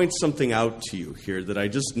want to point something out to you here that I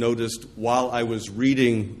just noticed while I was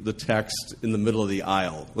reading the text in the middle of the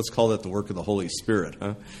aisle. Let's call that the work of the Holy Spirit,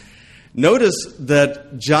 huh? Notice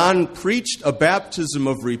that John preached a baptism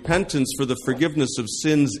of repentance for the forgiveness of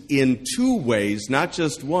sins in two ways, not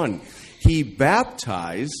just one. He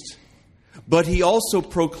baptized, but he also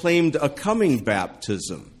proclaimed a coming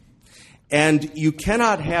baptism. And you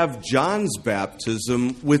cannot have John's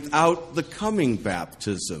baptism without the coming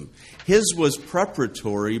baptism. His was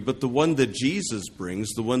preparatory, but the one that Jesus brings,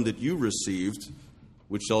 the one that you received,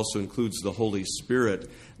 which also includes the Holy Spirit,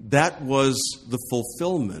 that was the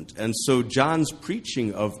fulfillment. And so John's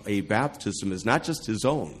preaching of a baptism is not just his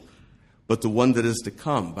own, but the one that is to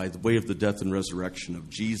come by the way of the death and resurrection of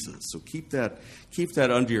Jesus. So keep that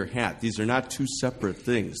under your hat. These are not two separate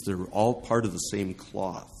things. They're all part of the same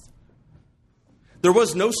cloth. There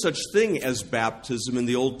was no such thing as baptism in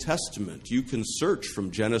the Old Testament. You can search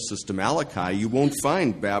from Genesis to Malachi. You won't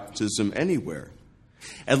find baptism anywhere.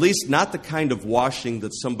 At least not the kind of washing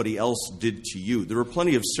that somebody else did to you. There were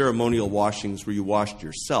plenty of ceremonial washings where you washed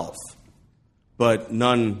yourself, but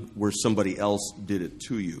none where somebody else did it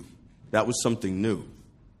to you. That was something new.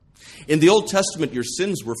 In the Old Testament, your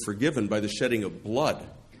sins were forgiven by the shedding of blood.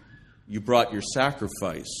 You brought your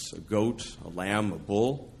sacrifice, a goat, a lamb, a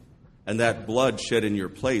bull. And that blood shed in your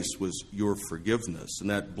place was your forgiveness. And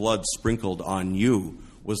that blood sprinkled on you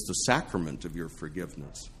was the sacrament of your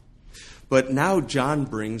forgiveness. But now John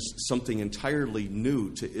brings something entirely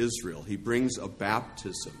new to Israel. He brings a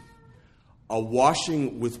baptism, a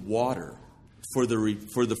washing with water for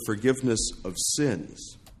the forgiveness of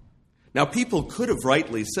sins. Now, people could have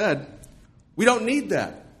rightly said, we don't need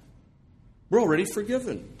that. We're already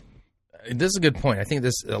forgiven. This is a good point. I think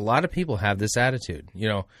a lot of people have this attitude,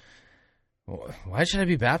 why should I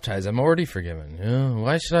be baptized? I'm already forgiven.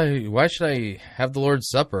 Why should I have the Lord's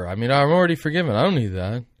Supper? I mean, I'm already forgiven. I don't need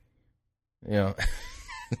that.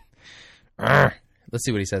 Let's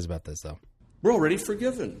see what he says about this, though. We're already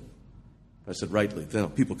forgiven. I said, rightly.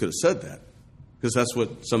 People could have said that because that's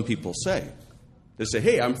what some people say. They say,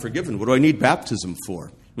 hey, I'm forgiven. What do I need baptism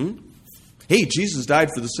for? Hey, Jesus died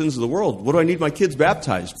for the sins of the world. What do I need my kids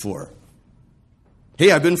baptized for?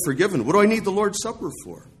 Hey, I've been forgiven. What do I need the Lord's Supper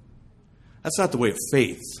for? That's not the way of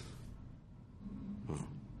faith.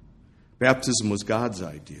 Baptism was God's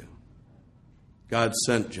idea. God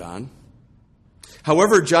sent John.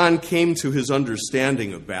 However, John came to his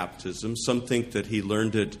understanding of baptism. Some think that he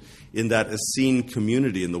learned it in that Essene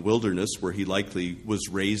community in the wilderness where he likely was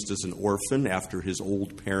raised as an orphan after his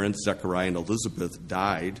old parents, Zechariah and Elizabeth,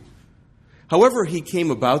 died. However he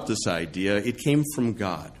came about this idea, it came from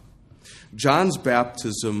God. John's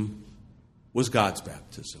baptism was God's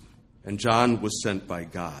baptism, and John was sent by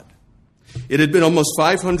God. It had been almost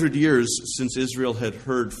 500 years since Israel had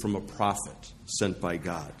heard from a prophet sent by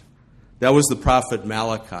God. That was the prophet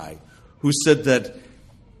Malachi, who said that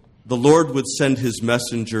the Lord would send his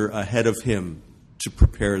messenger ahead of him to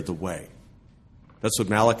prepare the way. That's what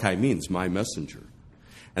Malachi means, my messenger.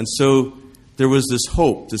 And so there was this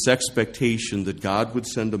hope, this expectation that God would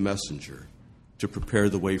send a messenger to prepare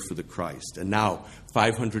the way for the Christ. And now,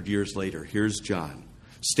 500 years later, here's John,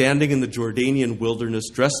 standing in the Jordanian wilderness,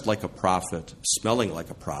 dressed like a prophet, smelling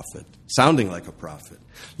like a prophet, sounding like a prophet,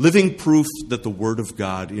 living proof that the Word of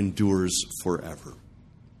God endures forever.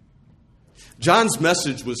 John's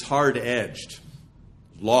message was hard-edged.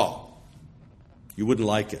 Law. You wouldn't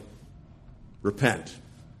like it. Repent.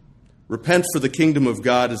 Repent, for the kingdom of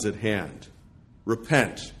God is at hand.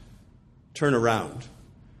 Repent. Turn around.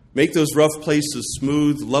 Make those rough places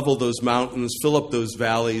smooth, level those mountains, fill up those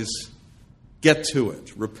valleys. Get to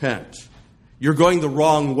it. Repent. You're going the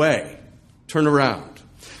wrong way. Turn around.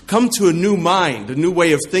 Come to a new mind, a new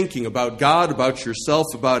way of thinking about God, about yourself,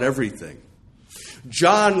 about everything.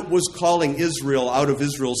 John was calling Israel out of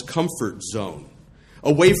Israel's comfort zone,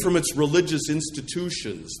 away from its religious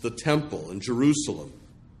institutions, the temple and Jerusalem,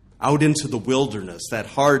 out into the wilderness, that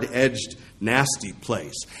hard-edged, nasty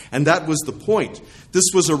place. And that was the point. This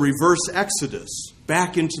was a reverse exodus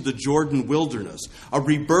back into the Jordan wilderness, a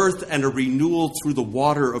rebirth and a renewal through the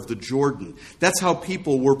water of the Jordan. That's how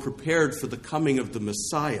people were prepared for the coming of the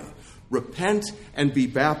Messiah. Repent and be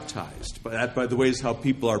baptized. That, by the way, is how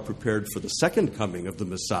people are prepared for the second coming of the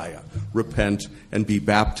Messiah. Repent and be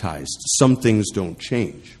baptized. Some things don't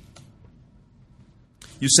change.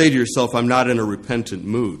 You say to yourself, I'm not in a repentant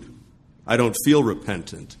mood. I don't feel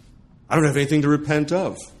repentant. I don't have anything to repent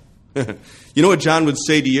of. You know what John would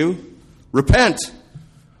say to you? Repent.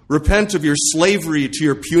 Repent of your slavery to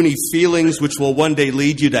your puny feelings, which will one day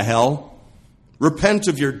lead you to hell. Repent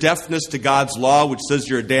of your deafness to God's law, which says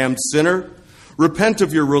you're a damned sinner. Repent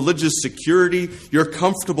of your religious security, your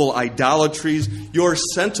comfortable idolatries, your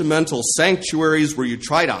sentimental sanctuaries where you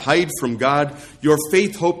try to hide from God, your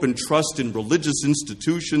faith, hope, and trust in religious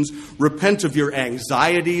institutions. Repent of your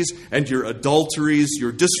anxieties and your adulteries,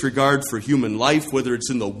 your disregard for human life, whether it's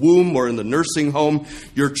in the womb or in the nursing home,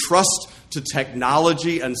 your trust to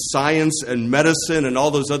technology and science and medicine and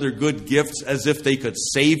all those other good gifts as if they could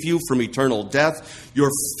save you from eternal death, your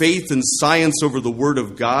faith in science over the Word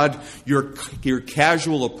of God, your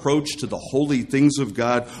casual approach to the holy things of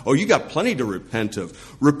God. Oh, you got plenty to repent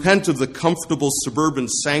of. Repent of the comfortable suburban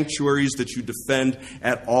sanctuaries that you defend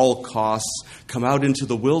at all costs. Come out into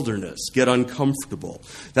the wilderness. Get uncomfortable.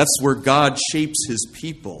 That's where God shapes His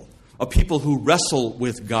people. A people who wrestle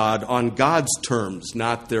with God on God's terms,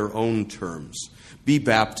 not their own terms. Be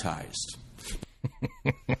baptized.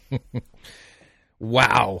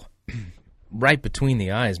 Wow. Right between the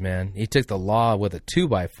eyes, man. He took the law with a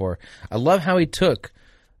 2x4. I love how he took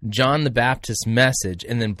John the Baptist's message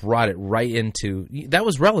and then brought it right into... That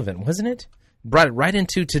was relevant, wasn't it? Brought it right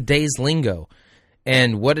into today's lingo.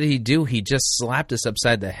 And what did he do? He just slapped us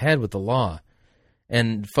upside the head with the law.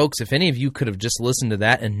 And folks, if any of you could have just listened to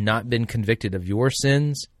that and not been convicted of your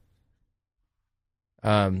sins,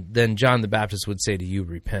 then John the Baptist would say to you,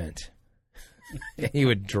 repent. He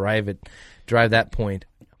would drive that point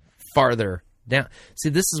farther down. See,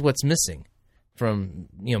 this is what's missing from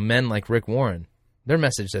men like Rick Warren. Their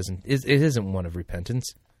message isn't one of repentance.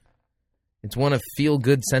 It's one of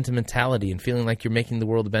feel-good sentimentality and feeling like you're making the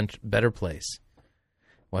world a better place.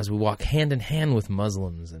 Well, as we walk hand in hand with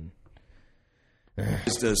Muslims and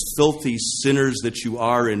as filthy sinners that you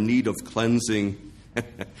are in need of cleansing.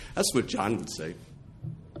 That's what John would say.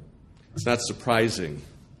 It's not surprising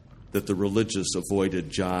that the religious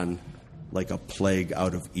avoided John like a plague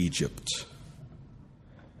out of Egypt.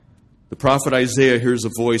 The prophet Isaiah hears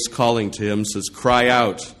a voice calling to him, says, cry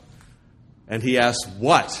out. And he asks,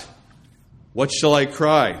 what? What shall I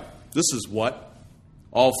cry? This is what?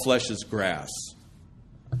 All flesh is grass.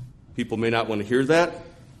 People may not want to hear that.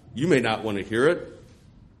 You may not want to hear it,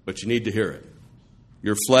 but you need to hear it.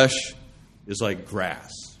 Your flesh is like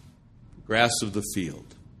grass. grass of the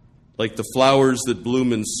field, like the flowers that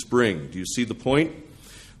bloom in spring. Do you see the point?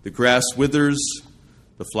 The grass withers,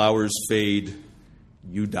 the flowers fade,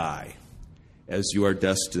 you die, as you are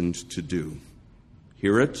destined to do.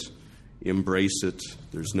 Hear it, embrace it.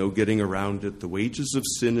 There's no getting around it. The wages of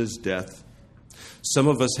sin is death. Some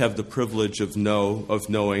of us have the privilege of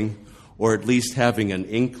knowing, or at least having an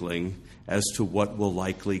inkling, as to what will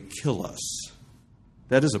likely kill us.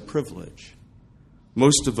 That is a privilege.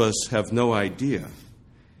 Most of us have no idea.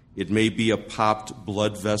 It may be a popped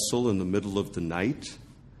blood vessel in the middle of the night.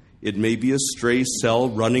 It may be a stray cell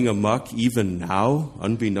running amok even now,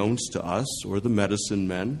 unbeknownst to us or the medicine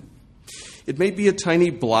men. It may be a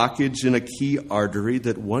tiny blockage in a key artery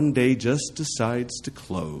that one day just decides to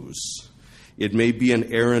close. It may be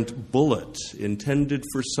an errant bullet intended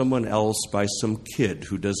for someone else by some kid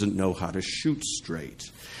who doesn't know how to shoot straight.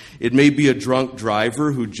 It may be a drunk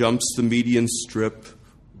driver who jumps the median strip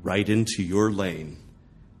right into your lane.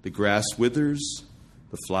 The grass withers,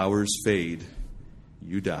 the flowers fade,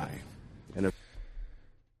 you die.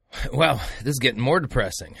 Well, this is getting more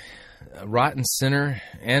depressing. A rotten sinner,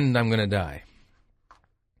 and I'm going to die.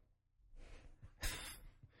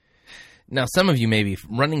 Now, some of you may be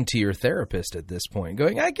running to your therapist at this point,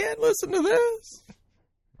 going, I can't listen to this.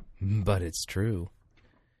 But it's true.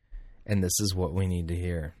 And this is what we need to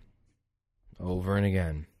hear. Over and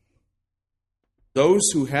again. Those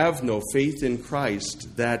who have no faith in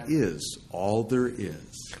Christ, that is all there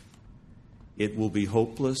is. It will be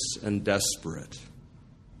hopeless and desperate.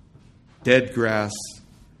 Dead grass,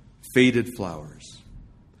 faded flowers.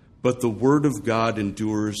 But the Word of God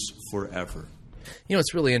endures forever. You know,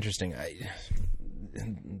 it's really interesting.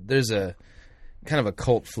 There's a kind of a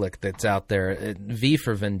cult flick that's out there, V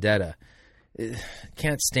for Vendetta.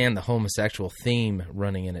 Can't stand the homosexual theme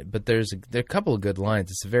running in it, but there are a couple of good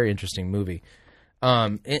lines. It's a very interesting movie.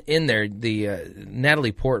 In there, the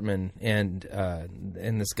Natalie Portman and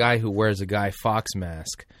this guy who wears a Guy Fawkes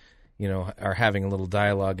mask, are having a little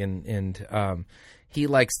dialogue, and he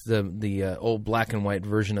likes the old black and white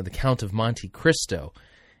version of the Count of Monte Cristo.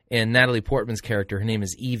 And Natalie Portman's character, her name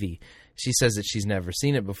is Evie. She says that she's never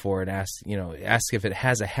seen it before and asks if it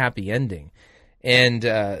has a happy ending. And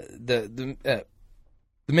the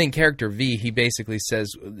main character, V, he basically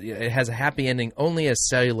says it has a happy ending only as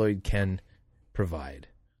celluloid can provide,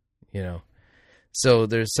 So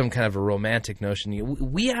there's some kind of a romantic notion.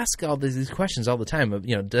 We ask all these questions all the time. Of,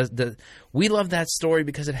 we love that story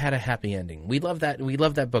because it had a happy ending. We love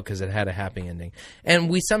that book because it had a happy ending. And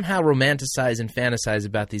we somehow romanticize and fantasize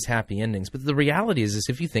about these happy endings. But the reality is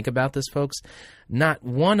if you think about this, folks, not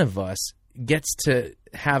one of us gets to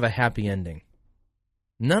have a happy ending.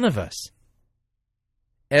 None of us.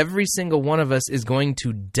 Every single one of us is going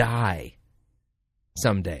to die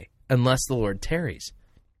someday, unless the Lord tarries.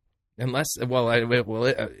 If the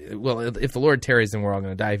Lord tarries, then we're all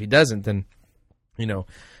going to die. If he doesn't, then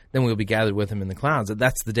we'll be gathered with him in the clouds.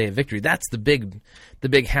 That's the day of victory. That's the big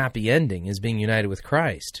happy ending, is being united with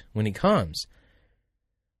Christ when he comes.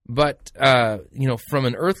 But, from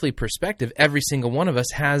an earthly perspective, every single one of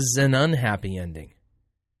us has an unhappy ending.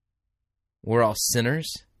 We're all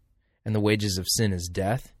sinners, and the wages of sin is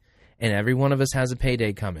death, and every one of us has a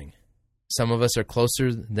payday coming. Some of us are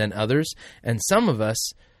closer than others, and some of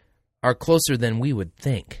us are closer than we would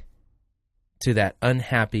think to that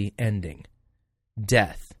unhappy ending.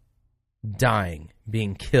 Death, dying,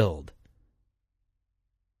 being killed.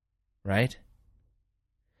 Right?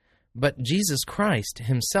 But Jesus Christ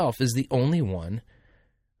himself is the only one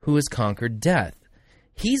who has conquered death.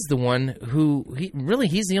 He's the one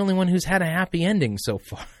he's the only one who's had a happy ending so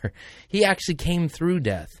far. He actually came through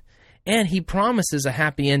death. And he promises a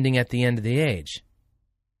happy ending at the end of the age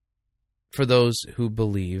for those who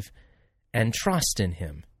believe and trust in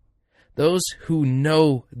him. Those who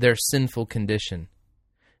know their sinful condition,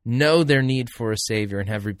 know their need for a Savior, and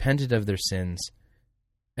have repented of their sins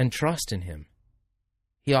and trust in him.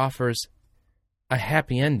 He offers a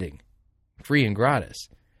happy ending, free and gratis.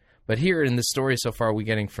 But here in the story so far we're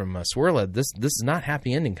getting from Swirlhead, this is not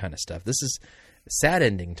happy ending kind of stuff. This is sad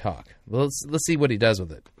ending talk. Well, let's see what he does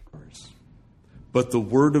with it. But the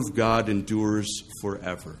Word of God endures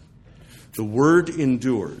forever. The Word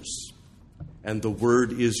endures, and the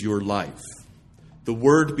Word is your life. The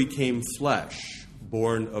Word became flesh,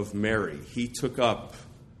 born of Mary. He took up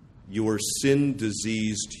your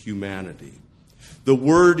sin-diseased humanity. The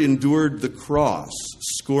Word endured the cross,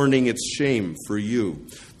 scorning its shame for you.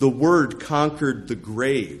 The Word conquered the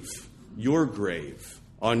grave, your grave,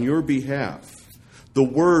 on your behalf. The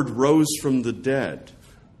Word rose from the dead.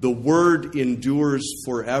 The Word endures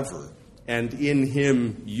forever, and in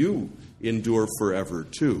him you endure forever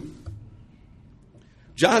too.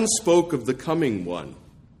 John spoke of the coming one,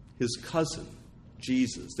 his cousin,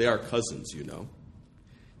 Jesus. They are cousins, you know.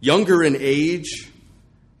 Younger in age,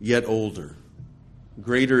 yet older.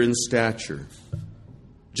 Greater in stature.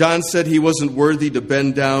 John said he wasn't worthy to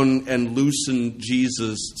bend down and loosen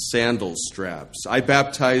Jesus' sandal straps. I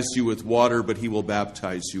baptized you with water, but he will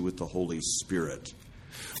baptize you with the Holy Spirit.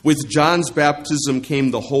 With John's baptism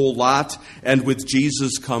came the whole lot, and with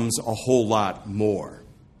Jesus comes a whole lot more.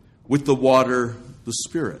 With the water, the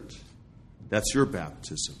Spirit. That's your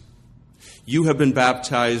baptism. You have been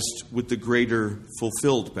baptized with the greater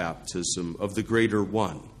fulfilled baptism of the greater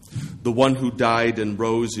one. The one who died and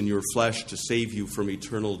rose in your flesh to save you from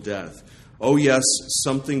eternal death. Oh yes,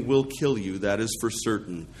 something will kill you, that is for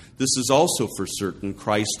certain. This is also for certain,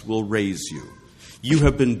 Christ will raise you. You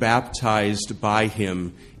have been baptized by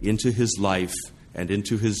him into his life and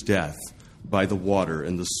into his death by the water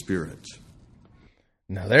and the Spirit.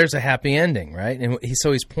 Now there's a happy ending, right? And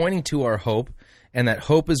so he's pointing to our hope, and that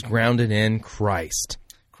hope is grounded in Christ.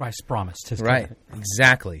 Christ promised his right, covenant.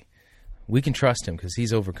 Exactly. We can trust him because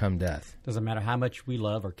he's overcome death. Doesn't matter how much we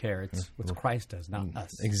love or care. It's what Christ does, not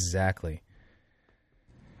us. Exactly.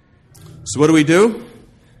 So what do we do?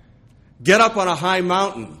 Get up on a high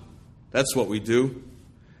mountain. That's what we do.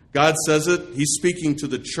 God says it. He's speaking to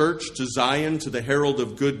the church, to Zion, to the herald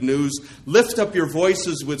of good news. Lift up your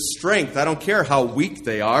voices with strength. I don't care how weak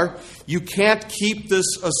they are. You can't keep this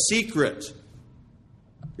a secret.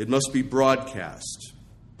 It must be broadcast,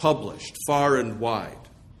 published far and wide.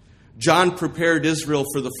 John prepared Israel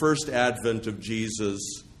for the first advent of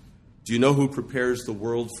Jesus. Do you know who prepares the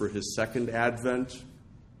world for his second advent?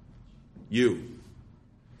 You,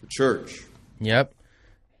 the church. Yep,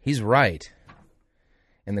 he's right.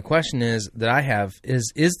 And the question is that I have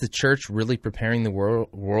is the church really preparing the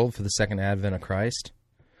world for the second advent of Christ?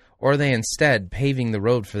 Or are they instead paving the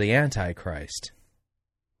road for the Antichrist?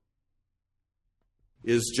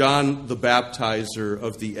 Is John the baptizer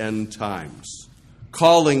of the end times,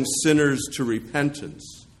 calling sinners to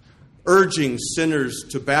repentance, urging sinners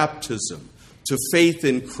to baptism, to faith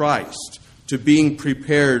in Christ, to being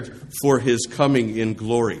prepared for his coming in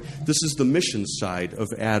glory. This is the mission side of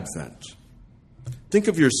Advent. Think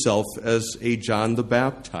of yourself as a John the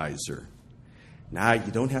Baptizer. Now,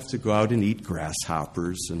 you don't have to go out and eat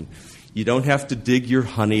grasshoppers, and you don't have to dig your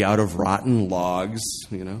honey out of rotten logs,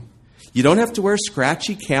 you know. You don't have to wear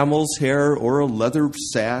scratchy camel's hair or a leather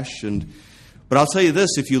sash. But I'll tell you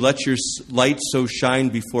this, if you let your light so shine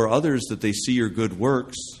before others that they see your good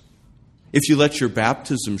works, if you let your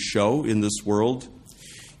baptism show in this world,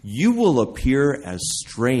 you will appear as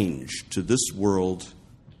strange to this world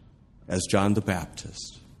as John the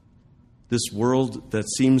Baptist. This world that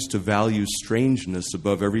seems to value strangeness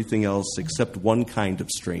above everything else except one kind of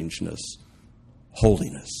strangeness,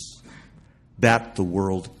 holiness. That the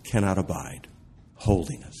world cannot abide,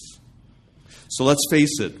 holiness. So let's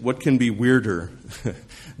face it, what can be weirder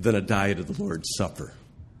than a diet of the Lord's Supper?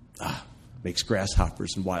 Makes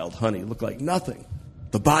grasshoppers and wild honey look like nothing.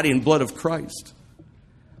 The body and blood of Christ.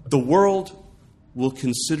 The world will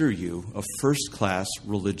consider you a first-class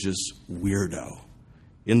religious weirdo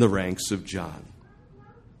in the ranks of John.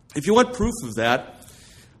 If you want proof of that,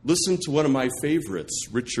 listen to one of my favorites,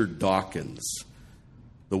 Richard Dawkins,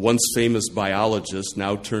 the once famous biologist,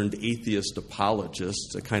 now turned atheist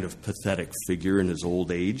apologist, a kind of pathetic figure in his old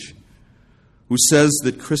age, who says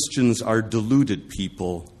that Christians are deluded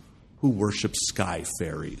people who worship sky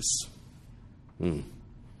fairies.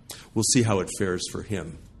 We'll see how it fares for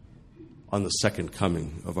him on the second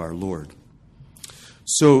coming of our Lord.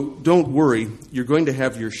 So don't worry, you're going to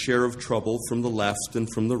have your share of trouble from the left and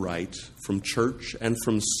from the right, from church and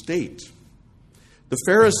from state. The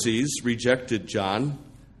Pharisees rejected John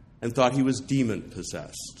and thought he was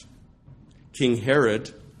demon-possessed. King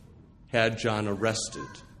Herod had John arrested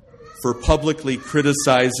for publicly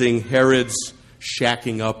criticizing Herod's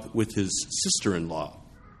shacking up with his sister-in-law.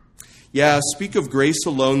 Yeah, speak of grace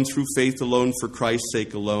alone, through faith alone, for Christ's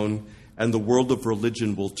sake alone, and the world of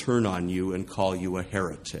religion will turn on you and call you a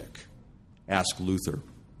heretic. Ask Luther.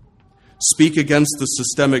 Speak against the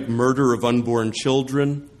systemic murder of unborn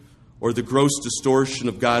children or the gross distortion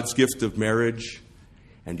of God's gift of marriage,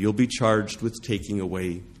 and you'll be charged with taking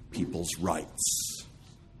away people's rights.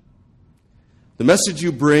 The message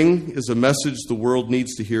you bring is a message the world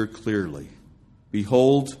needs to hear clearly.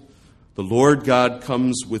 Behold, the Lord God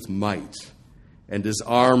comes with might, and his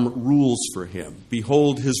arm rules for him.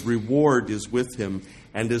 Behold, his reward is with him,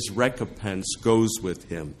 and his recompense goes with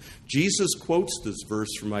him. Jesus quotes this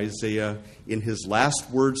verse from Isaiah in his last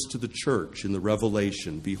words to the church in the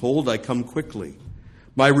Revelation. Behold, I come quickly.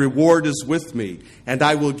 My reward is with me, and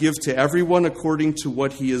I will give to everyone according to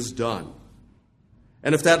what he has done.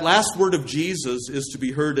 And if that last word of Jesus is to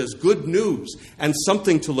be heard as good news and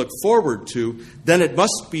something to look forward to, then it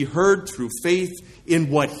must be heard through faith in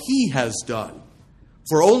what he has done.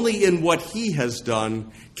 For only in what he has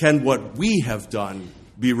done can what we have done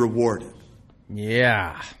be rewarded.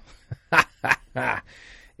 Yeah.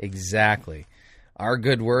 Exactly. Our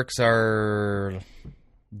good works are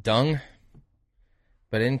dung,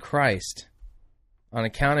 but in Christ, on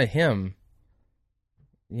account of him,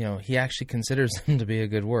 he actually considers them to be a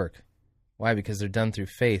good work. Why? Because they're done through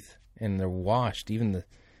faith and they're washed. Even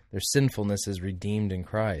their sinfulness is redeemed in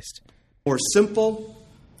Christ. More simple,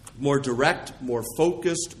 more direct, more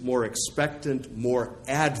focused, more expectant, more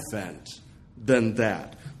advent than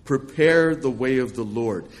that. Prepare the way of the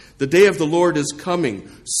Lord. The day of the Lord is coming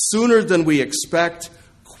sooner than we expect,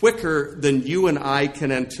 quicker than you and I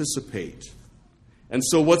can anticipate. And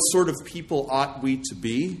so what sort of people ought we to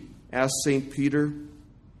be? Asked St. Peter.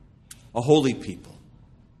 A holy people.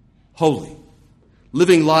 Holy.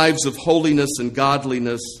 Living lives of holiness and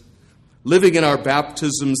godliness. Living in our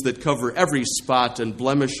baptisms that cover every spot and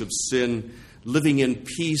blemish of sin. Living in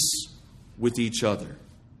peace with each other.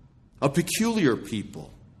 A peculiar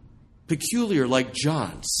people. Peculiar like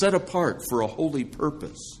John, set apart for a holy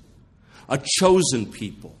purpose. A chosen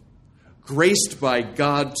people, graced by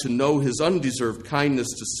God to know his undeserved kindness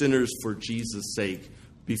to sinners for Jesus' sake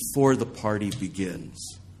before the party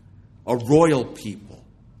begins. A royal people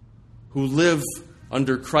who live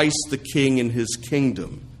under Christ the King in his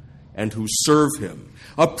kingdom and who serve him.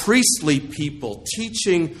 A priestly people,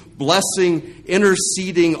 teaching, blessing,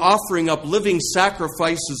 interceding, offering up living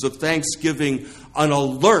sacrifices of thanksgiving. An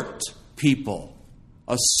alert people,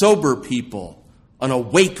 a sober people, an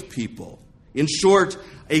awake people. In short,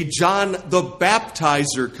 a John the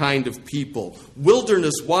Baptizer kind of people.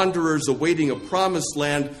 Wilderness wanderers awaiting a promised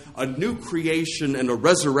land, a new creation and a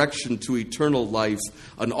resurrection to eternal life.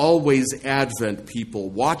 An always Advent people,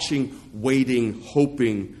 watching, waiting,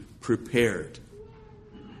 hoping, prepared.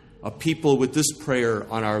 A people with this prayer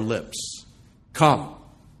on our lips. Come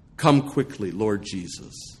quickly, Lord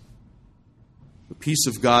Jesus. The peace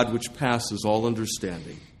of God which passes all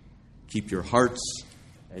understanding. Keep your hearts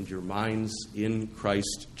and your minds in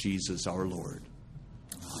Christ Jesus our Lord.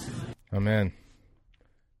 Amen.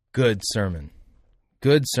 Good sermon.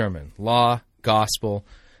 Good sermon. Law, gospel,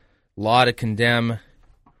 law to condemn,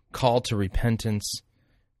 call to repentance,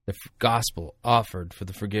 the gospel offered for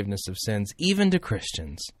the forgiveness of sins, even to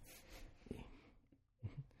Christians.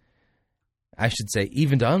 I should say,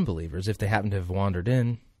 even to unbelievers, if they happen to have wandered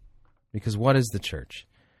in. Because what is the church?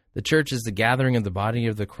 The church is the gathering of the body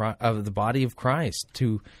of the body of Christ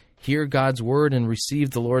to hear God's word and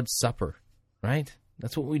receive the Lord's Supper, right?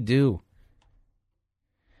 That's what we do.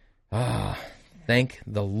 Thank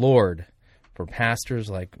the Lord for pastors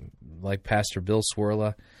like Pastor Bill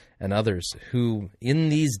Swirla and others who, in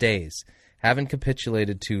these days, haven't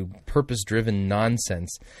capitulated to purpose-driven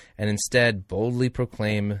nonsense and instead boldly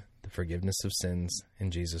proclaim the forgiveness of sins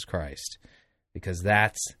in Jesus Christ. Because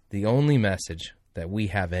that's the only message that we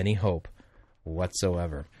have any hope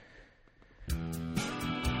whatsoever.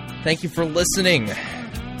 Thank you for listening.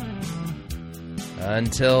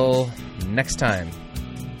 Until next time,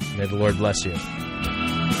 may the Lord bless you.